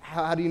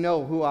 how do you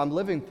know who I'm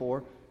living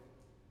for?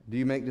 Do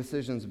you make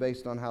decisions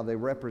based on how they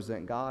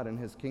represent God and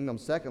his kingdom?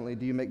 Secondly,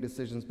 do you make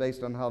decisions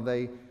based on how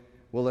they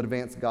will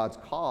advance God's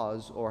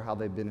cause or how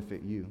they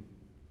benefit you?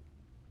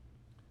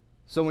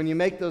 So when you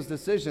make those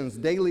decisions,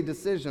 daily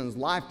decisions,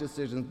 life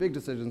decisions, big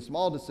decisions,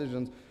 small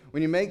decisions,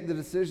 when you make the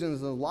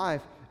decisions of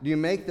life, do you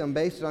make them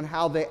based on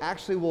how they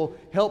actually will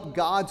help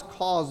God's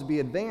cause be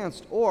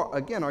advanced? Or,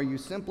 again, are you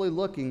simply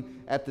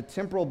looking at the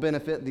temporal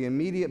benefit, the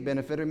immediate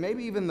benefit, or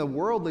maybe even the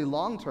worldly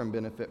long-term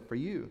benefit for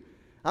you?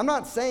 I'm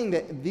not saying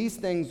that these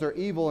things are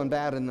evil and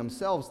bad in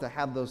themselves, to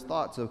have those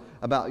thoughts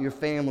about your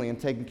family and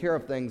taking care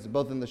of things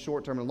both in the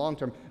short term and long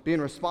term,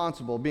 being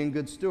responsible, being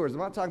good stewards. I'm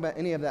not talking about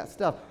any of that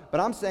stuff, but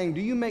I'm saying,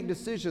 do you make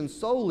decisions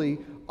solely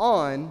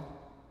on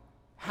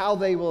how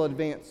they will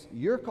advance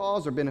your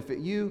cause or benefit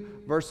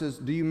you, versus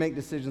do you make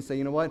decisions say,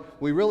 you know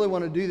what, we really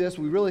want to do this,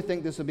 we really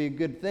think this will be a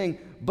good thing,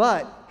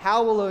 but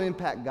how will it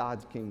impact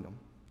God's kingdom?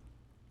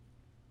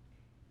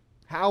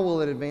 How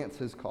will it advance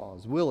his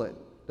cause? Will it?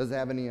 Does it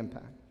have any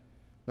impact?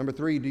 Number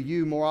three, do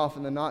you more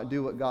often than not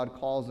do what God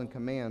calls and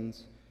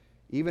commands,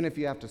 even if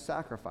you have to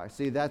sacrifice?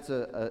 See, that's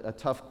a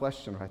tough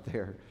question right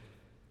there.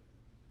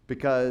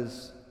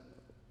 Because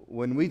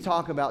when we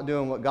talk about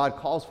doing what God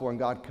calls for and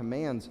God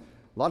commands,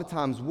 a lot of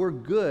times we're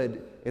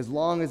good as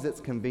long as it's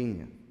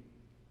convenient.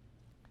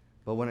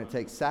 But when it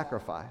takes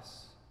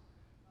sacrifice,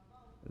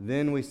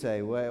 then we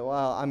say,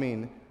 well,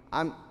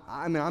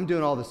 I'm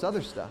doing all this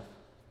other stuff.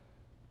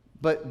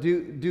 But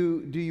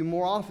do you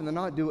more often than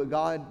not do what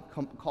God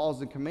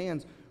calls and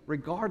commands,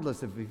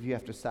 regardless of if you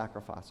have to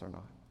sacrifice or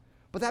not?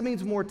 But that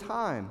means more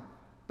time.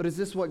 But is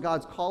this what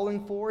God's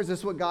calling for? Is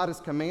this what God has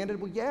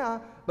commanded? Well, yeah,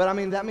 but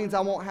that means I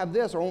won't have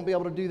this, or I won't be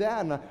able to do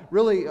that. And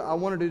I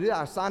wanted to do that.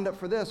 I signed up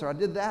for this, or I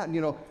did that.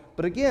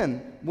 But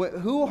again,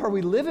 who are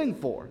we living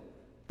for?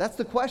 That's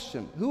the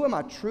question. Who am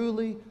I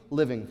truly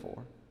living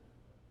for?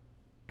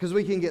 Because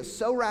we can get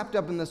so wrapped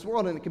up in this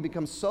world, and it can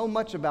become so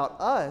much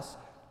about us,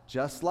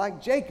 just like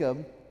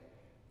Jacob,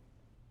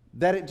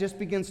 that it just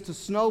begins to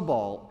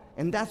snowball.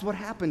 And that's what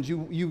happens.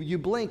 You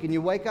blink and you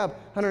wake up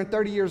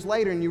 130 years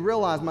later and you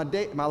realize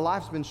my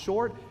life's been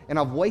short and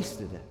I've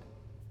wasted it.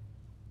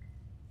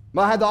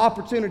 I had the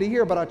opportunity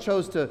here, but I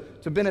chose to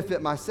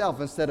benefit myself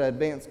instead of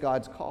advance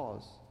God's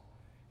cause.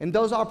 And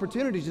those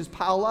opportunities just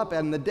pile up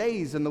in the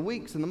days and the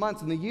weeks and the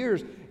months and the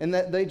years, and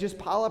that they just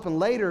pile up. And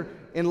later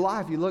in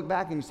life, you look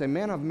back and you say,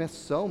 man, I've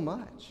missed so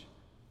much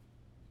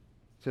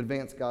to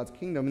advance God's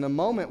kingdom. In the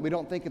moment, we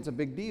don't think it's a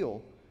big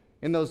deal.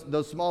 In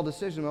those small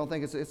decisions, we don't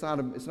think it's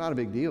not a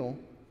big deal.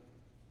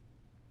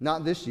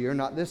 Not this year,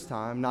 not this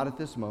time, not at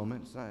this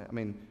moment.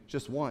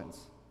 Just once.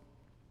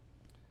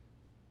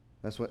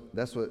 That's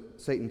what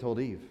Satan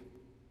told Eve.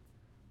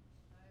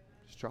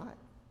 Just try it.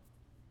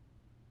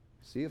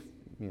 See if,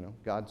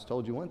 God's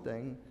told you one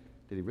thing.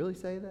 Did he really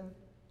say that?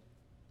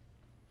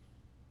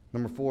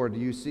 Number 4, do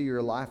you see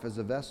your life as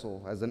a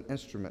vessel, as an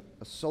instrument,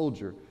 a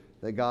soldier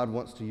that God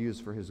wants to use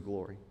for his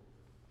glory?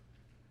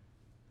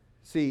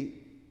 See,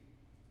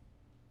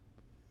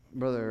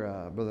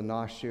 Brother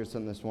Nosh shared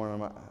something this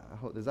morning.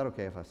 Is that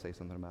okay if I say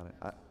something about it?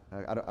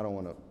 I don't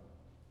want to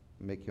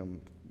make him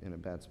in a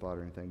bad spot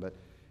or anything, but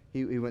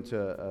he went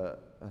to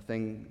a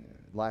thing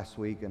last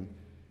week, and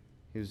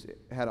he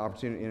had an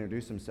opportunity to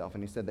introduce himself,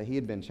 and he said that he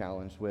had been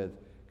challenged with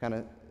kind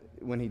of,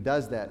 when he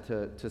does that,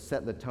 to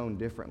set the tone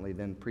differently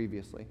than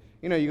previously.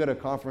 You go to a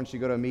conference, you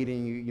go to a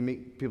meeting, you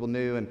meet people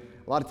new, and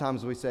a lot of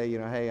times we say,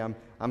 hey,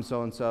 I'm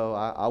so-and-so,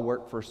 I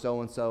work for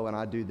so-and-so, and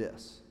I do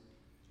this.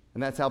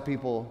 And that's how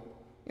people,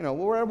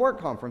 we're at a work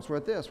conference, we're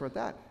at this, we're at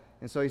that.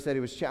 And so he said he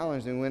was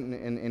challenged and went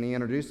and he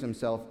introduced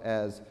himself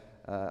as,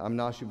 I'm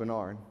Nashu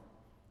Bernard.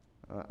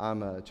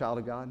 I'm a child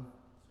of God,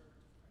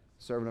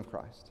 servant of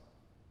Christ.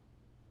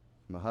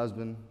 I'm a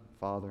husband,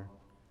 father,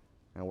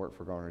 and I work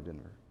for Garner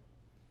Denver.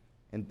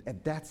 And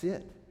that's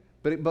it.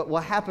 But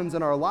what happens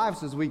in our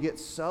lives is we get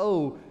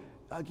so,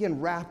 again,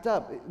 wrapped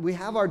up. We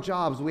have our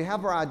jobs, we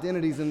have our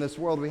identities in this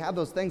world, we have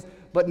those things,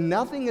 but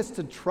nothing is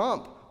to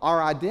trump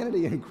our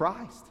identity in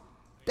Christ.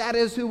 That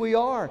is who we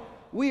are.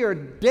 We are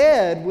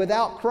dead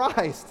without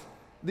Christ.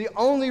 The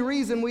only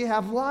reason we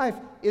have life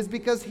is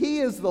because He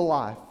is the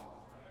life.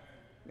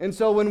 And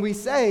so when we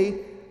say,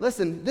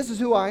 listen, this is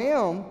who I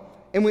am,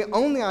 and we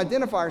only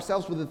identify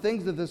ourselves with the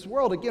things of this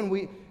world, again,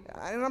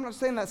 and I'm not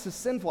saying that's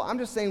sinful. I'm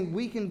just saying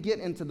we can get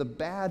into the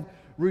bad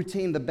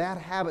routine, the bad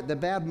habit, the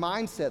bad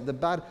mindset, the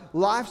bad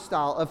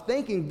lifestyle of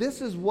thinking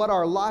this is what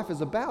our life is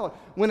about,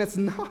 when it's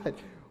not.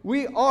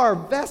 We are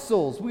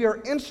vessels. We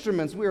are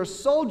instruments. We are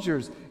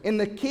soldiers in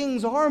the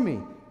King's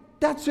army.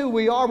 That's who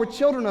we are. We're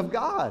children of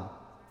God.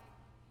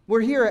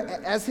 We're here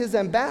as His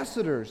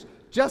ambassadors,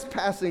 just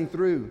passing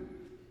through.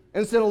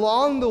 And so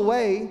along the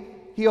way,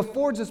 He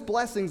affords us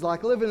blessings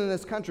like living in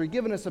this country,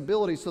 giving us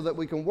ability so that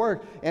we can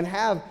work and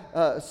have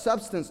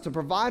substance to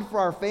provide for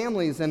our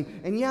families.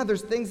 And yeah,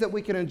 there's things that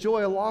we can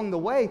enjoy along the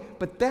way,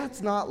 but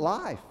that's not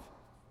life.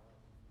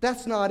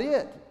 That's not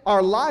it.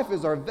 Our life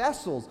is our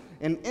vessels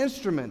and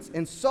instruments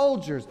and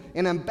soldiers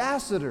and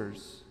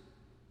ambassadors.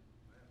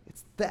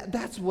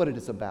 That's what it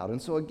is about.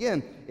 And so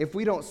again, if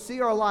we don't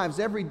see our lives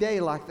every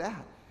day like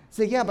that,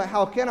 say, yeah, but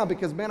how can I?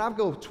 Because, man, I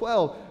go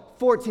 12,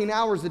 14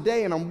 hours a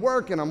day and I'm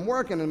working,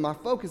 and my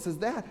focus is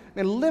that.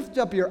 Man, lift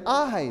up your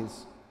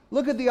eyes.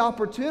 Look at the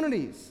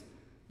opportunities,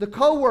 the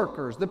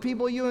coworkers, the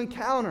people you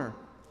encounter.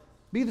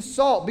 Be the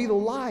salt, be the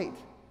light.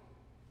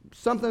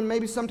 Something,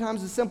 maybe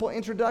sometimes a simple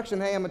introduction.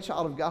 Hey, I'm a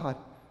child of God.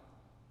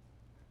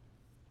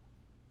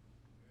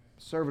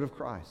 Servant of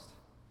Christ.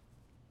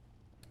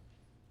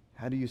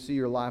 How do you see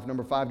your life?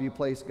 Number 5, do you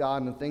place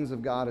God and the things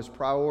of God as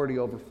priority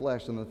over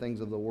flesh and the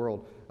things of the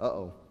world?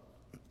 Uh-oh.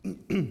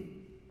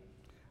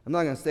 I'm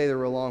not going to stay there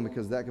real long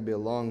because that could be a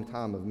long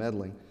time of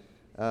meddling.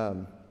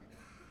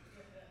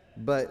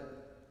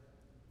 But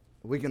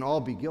we can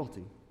all be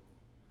guilty.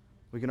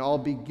 We can all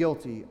be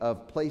guilty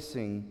of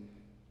placing,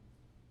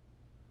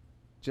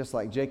 just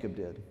like Jacob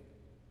did,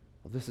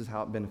 well, this is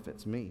how it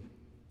benefits me.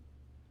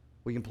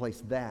 We can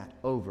place that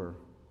over,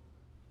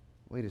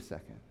 wait a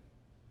second,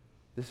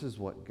 this is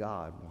what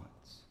God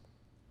wants.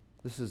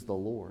 This is the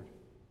Lord.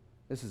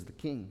 This is the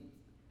King.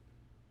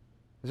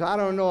 So I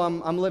don't know,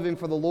 I'm living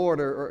for the Lord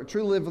or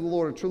truly live for the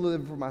Lord or truly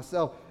live for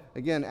myself.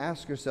 Again,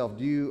 ask yourself,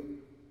 do you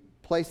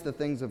place the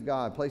things of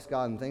God, place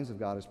God and things of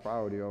God as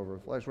priority over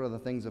flesh? What are the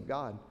things of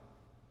God?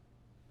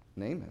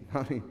 Name it.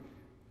 I mean,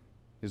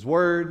 His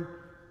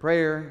Word,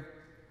 prayer,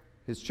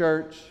 His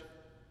church,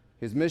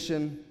 His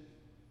mission.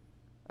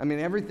 I mean,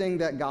 everything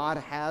that God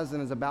has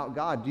and is about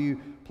God. Do you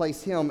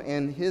place Him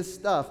and His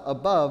stuff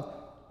above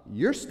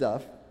your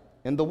stuff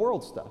and the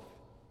world stuff?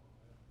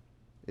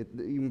 You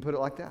can put it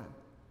like that.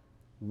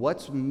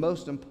 What's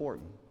most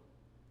important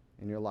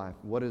in your life?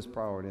 What is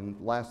priority? And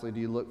lastly,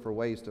 do you look for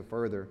ways to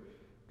further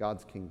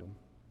God's kingdom?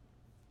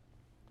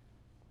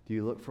 Do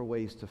you look for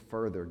ways to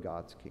further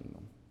God's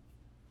kingdom?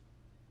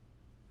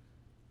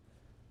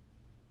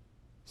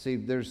 See,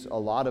 there's a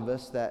lot of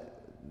us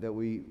that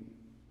we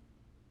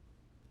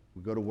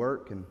go to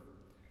work and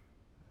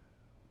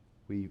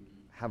we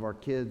have our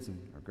kids and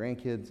our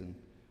grandkids and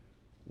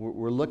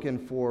We're looking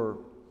for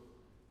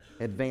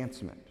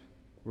advancement.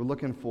 We're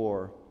looking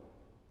for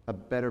a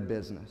better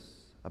business,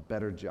 a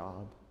better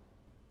job,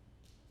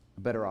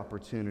 a better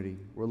opportunity.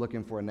 We're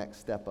looking for a next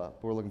step up.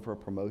 We're looking for a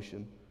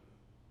promotion.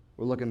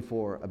 We're looking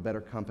for a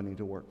better company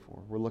to work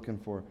for. We're looking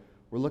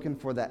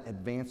for that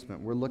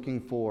advancement. We're looking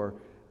for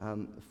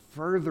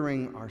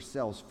furthering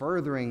ourselves,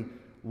 furthering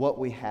what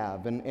we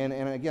have. And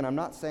again, I'm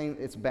not saying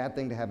it's a bad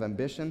thing to have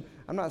ambition.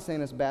 I'm not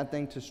saying it's a bad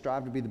thing to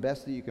strive to be the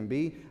best that you can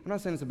be. I'm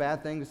not saying it's a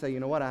bad thing to say, you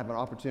know what, I have an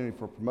opportunity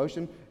for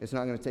promotion. It's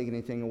not going to take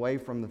anything away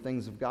from the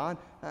things of God.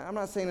 I'm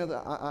not saying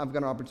that I've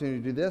got an opportunity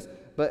to do this.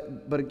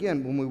 But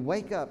again, when we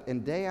wake up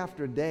and day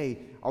after day,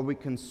 are we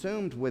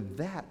consumed with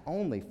that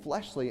only,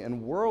 fleshly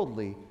and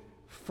worldly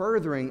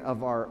furthering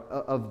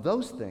of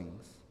those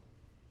things?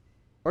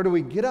 Or do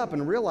we get up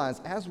and realize,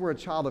 as we're a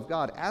child of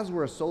God, as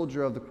we're a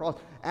soldier of the cross,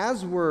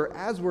 as we're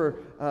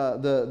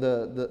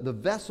the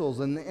vessels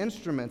and the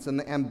instruments and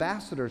the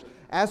ambassadors,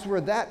 as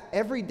we're that,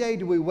 every day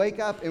do we wake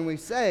up and we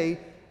say,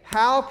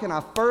 how can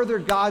I further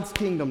God's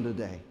kingdom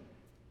today?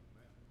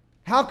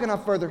 How can I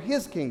further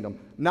His kingdom?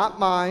 Not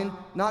mine,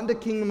 not the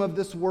kingdom of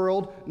this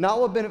world, not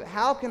what benefit.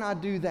 How can I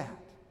do that?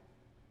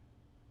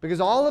 Because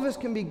all of us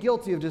can be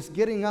guilty of just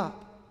getting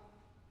up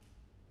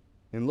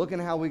and looking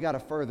how we got to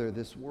further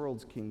this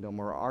world's kingdom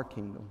or our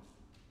kingdom.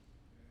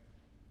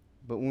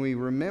 But when we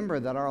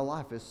remember that our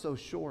life is so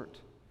short,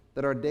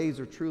 that our days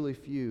are truly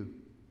few,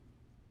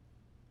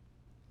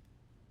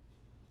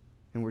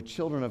 and we're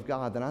children of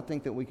God, then I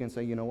think that we can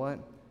say, you know what?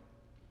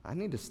 I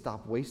need to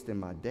stop wasting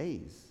my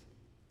days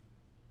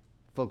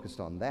focused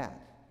on that.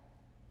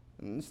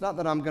 And it's not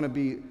that I'm going to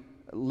be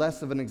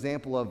less of an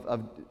example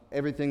of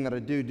everything that I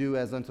do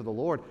as unto the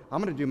Lord.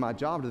 I'm going to do my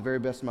job to the very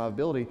best of my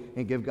ability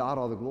and give God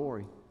all the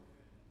glory.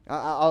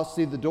 I'll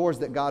see the doors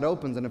that God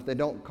opens, and if they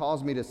don't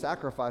cause me to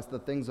sacrifice the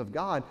things of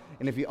God,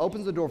 and if He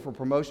opens the door for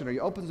promotion or He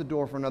opens the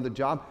door for another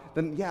job,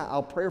 then yeah,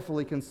 I'll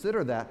prayerfully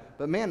consider that.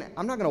 But man,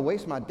 I'm not going to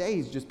waste my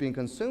days just being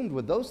consumed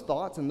with those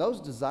thoughts and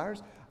those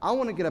desires. I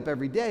want to get up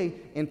every day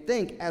and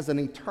think as an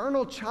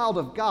eternal child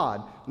of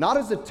God, not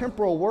as a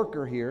temporal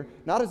worker here,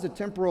 not as a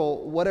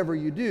temporal whatever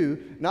you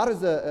do, not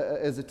as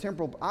a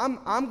temporal.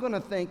 I'm going to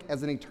think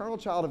as an eternal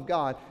child of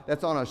God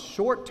that's on a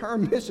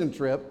short-term mission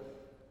trip.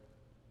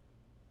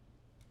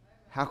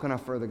 How can I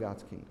further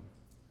God's kingdom?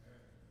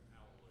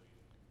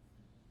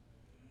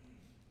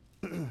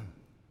 I'm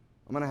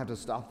going to have to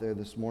stop there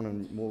this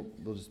morning.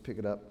 We'll just pick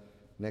it up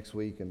next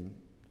week and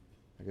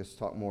I guess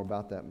talk more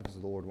about that because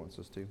the Lord wants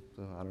us to.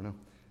 So I don't know.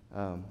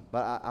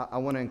 But I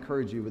want to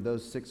encourage you with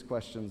those 6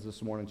 questions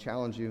this morning,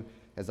 challenge you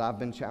as I've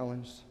been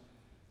challenged.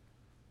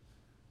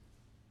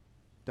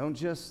 Don't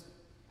just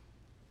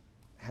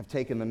have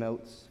taken the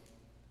notes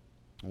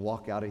and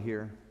walk out of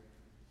here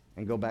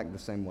and go back the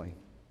same way.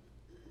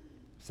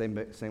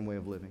 Same way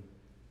of living.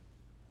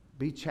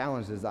 Be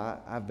challenged as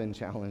I've been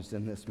challenged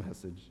in this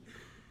message.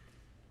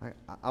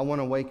 I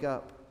want to wake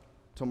up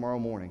tomorrow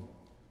morning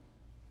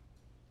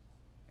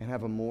and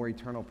have a more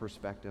eternal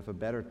perspective, a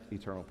better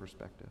eternal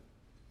perspective.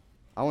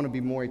 I want to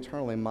be more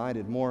eternally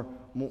minded, more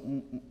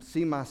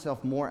see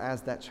myself more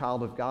as that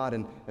child of God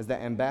and as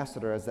that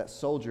ambassador, as that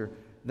soldier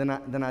than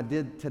I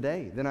did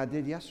today, than I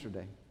did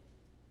yesterday.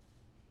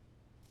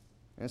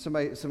 And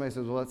somebody says,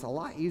 well, it's a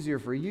lot easier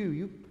for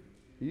you.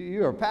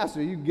 You're a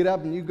pastor. You get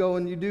up and you go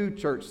and you do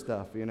church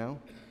stuff, you know.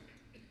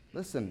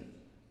 Listen,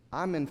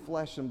 I'm in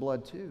flesh and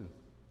blood too.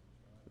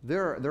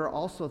 There are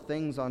also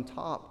things on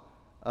top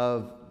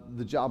of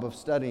the job of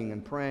studying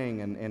and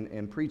praying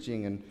and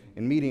preaching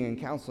and meeting and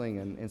counseling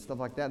and stuff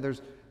like that.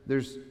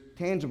 There's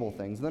tangible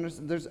things. Then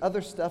there's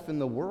other stuff in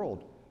the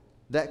world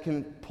that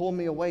can pull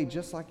me away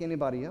just like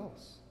anybody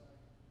else.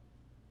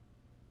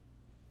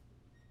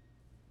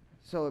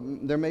 So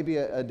there may be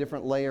a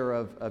different layer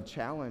of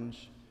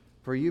challenge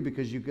for you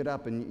because you get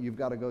up and you've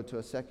got to go to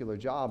a secular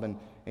job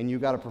and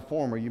you've got to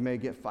perform, or you may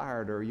get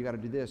fired, or you got to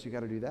do this, you got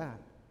to do that.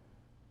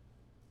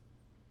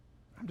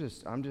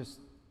 I'm just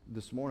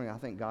this morning, I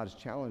think God has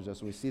challenged us,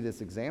 and we see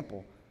this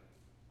example.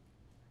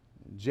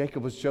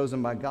 Jacob was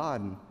chosen by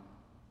God, and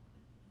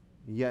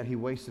yet he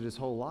wasted his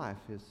whole life.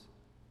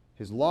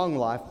 His long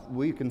life,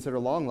 we consider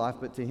long life,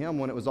 but to him,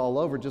 when it was all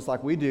over, just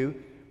like we do,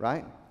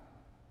 right?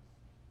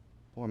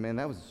 Boy, man,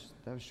 that was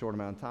a short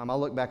amount of time. I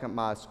look back at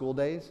my school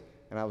days,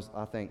 and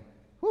I think,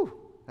 whew,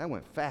 that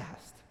went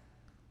fast.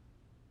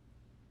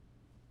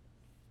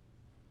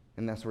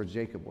 And that's where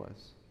Jacob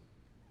was.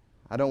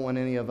 I don't want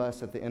any of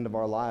us at the end of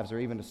our lives or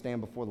even to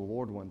stand before the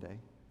Lord one day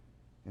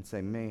and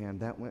say, man,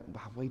 that went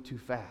by way too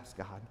fast,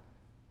 God.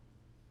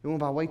 It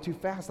went by way too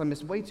fast. I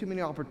missed way too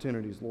many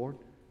opportunities, Lord.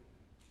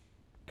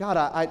 God,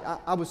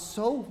 I was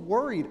so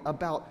worried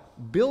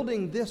about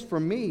building this for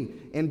me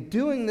and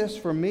doing this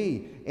for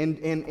me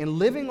and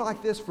living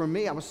like this for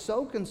me. I was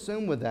so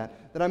consumed with that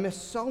I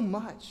missed so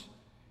much.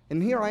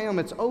 And here I am,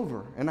 it's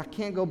over, and I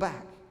can't go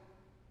back.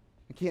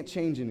 I can't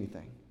change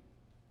anything.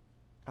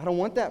 I don't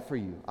want that for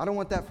you. I don't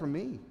want that for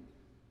me.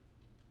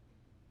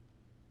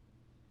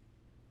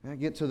 And I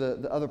get to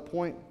the other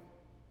point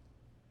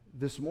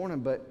this morning,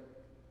 but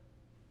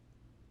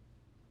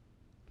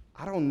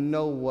I don't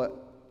know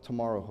what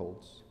tomorrow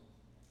holds.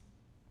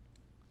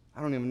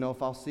 I don't even know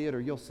if I'll see it or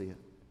you'll see it.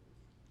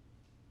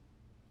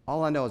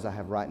 All I know is I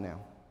have right now.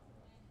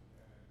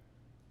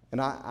 And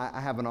I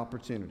have an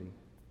opportunity.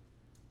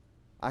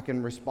 I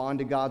can respond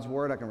to God's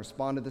word. I can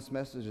respond to this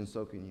message, and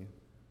so can you.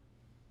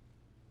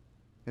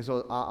 And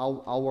so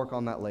I'll work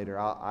on that later.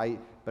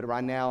 But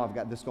right now, I've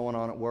got this going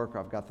on at work. Or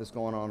I've got this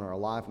going on in our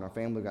life and our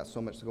family. We've got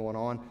so much going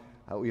on.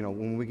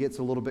 When we get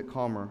a little bit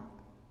calmer,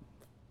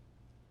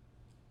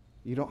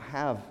 you don't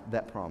have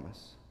that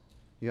promise.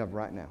 You have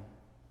right now.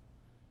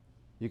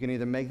 You can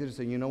either make the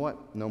decision, you know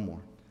what? No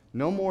more.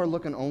 No more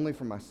looking only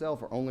for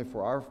myself or only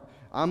for our...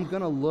 I'm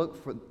going to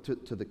look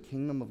to the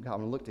kingdom of God. I'm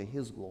going to look to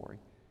His glory.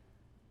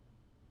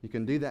 You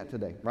can do that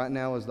today. Right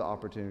now is the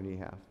opportunity you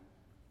have.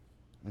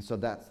 And so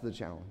that's the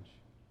challenge.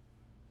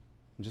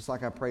 And just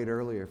like I prayed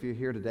earlier, if you're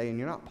here today and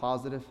you're not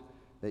positive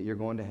that you're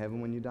going to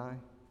heaven when you die,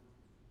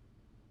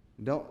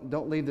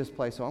 don't leave this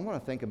place. So I want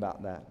to think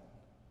about that.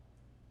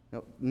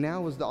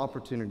 Now is the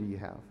opportunity you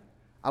have.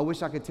 I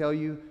wish I could tell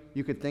you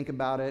could think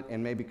about it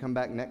and maybe come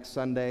back next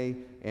Sunday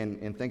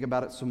and think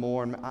about it some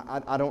more. And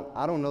I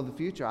don't know the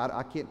future.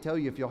 I can't tell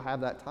you if you'll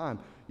have that time.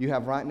 You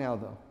have right now,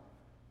 though.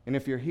 And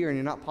if you're here and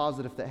you're not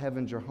positive that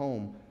heaven's your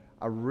home,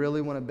 I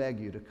really want to beg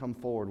you to come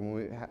forward.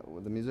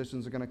 When the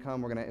musicians are going to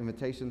come, we're going to have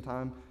invitation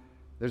time.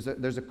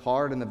 There's a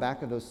card in the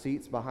back of those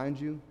seats behind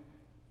you.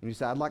 And you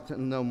say, I'd like to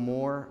know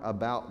more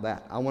about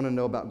that. I want to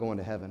know about going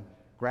to heaven.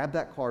 Grab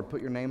that card,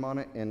 put your name on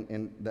it,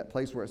 and that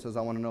place where it says,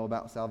 I want to know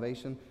about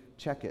salvation,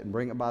 check it and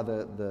bring it by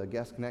the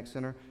Guest Connect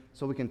Center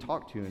so we can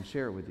talk to you and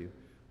share it with you.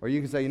 Or you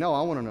can say, I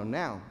want to know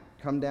now.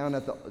 Come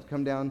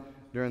down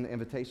during the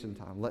invitation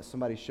time. Let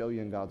somebody show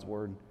you in God's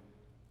Word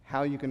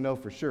how you can know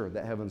for sure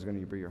that heaven's going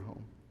to be your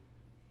home.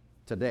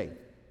 Today,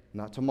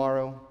 not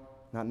tomorrow,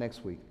 not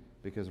next week,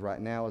 because right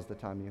now is the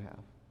time you have.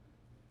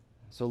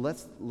 So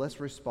let's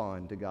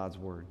respond to God's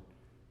Word.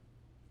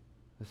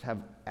 Let's have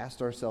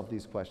asked ourselves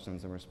these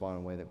questions and respond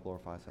in a way that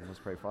glorifies Him. Let's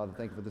pray. Father,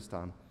 thank you for this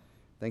time.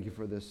 Thank you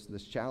for this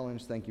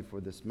challenge. Thank you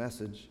for this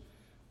message.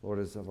 Lord,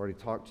 as I've already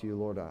talked to you,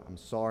 Lord, I'm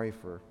sorry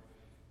for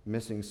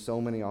missing so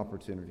many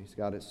opportunities.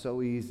 God, it's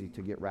so easy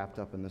to get wrapped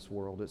up in this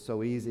world. It's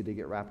so easy to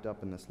get wrapped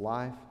up in this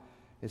life.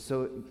 It's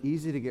so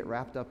easy to get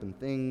wrapped up in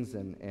things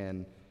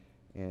and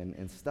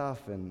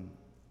stuff and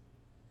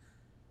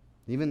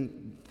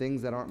even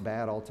things that aren't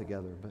bad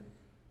altogether. But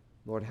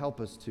Lord, help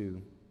us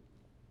to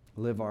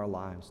live our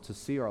lives, to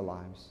see our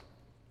lives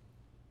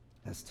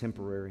as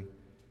temporary.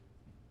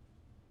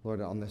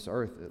 Lord, on this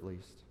earth at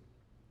least,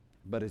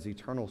 but as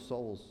eternal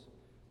souls,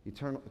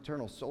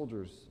 eternal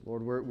soldiers.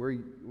 Lord,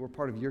 we're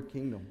part of your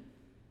kingdom.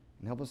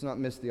 And help us not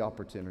miss the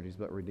opportunities,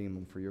 but redeem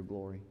them for your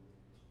glory.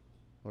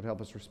 Lord,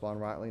 help us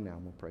respond rightly now,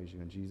 and we'll praise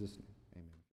you in Jesus' name.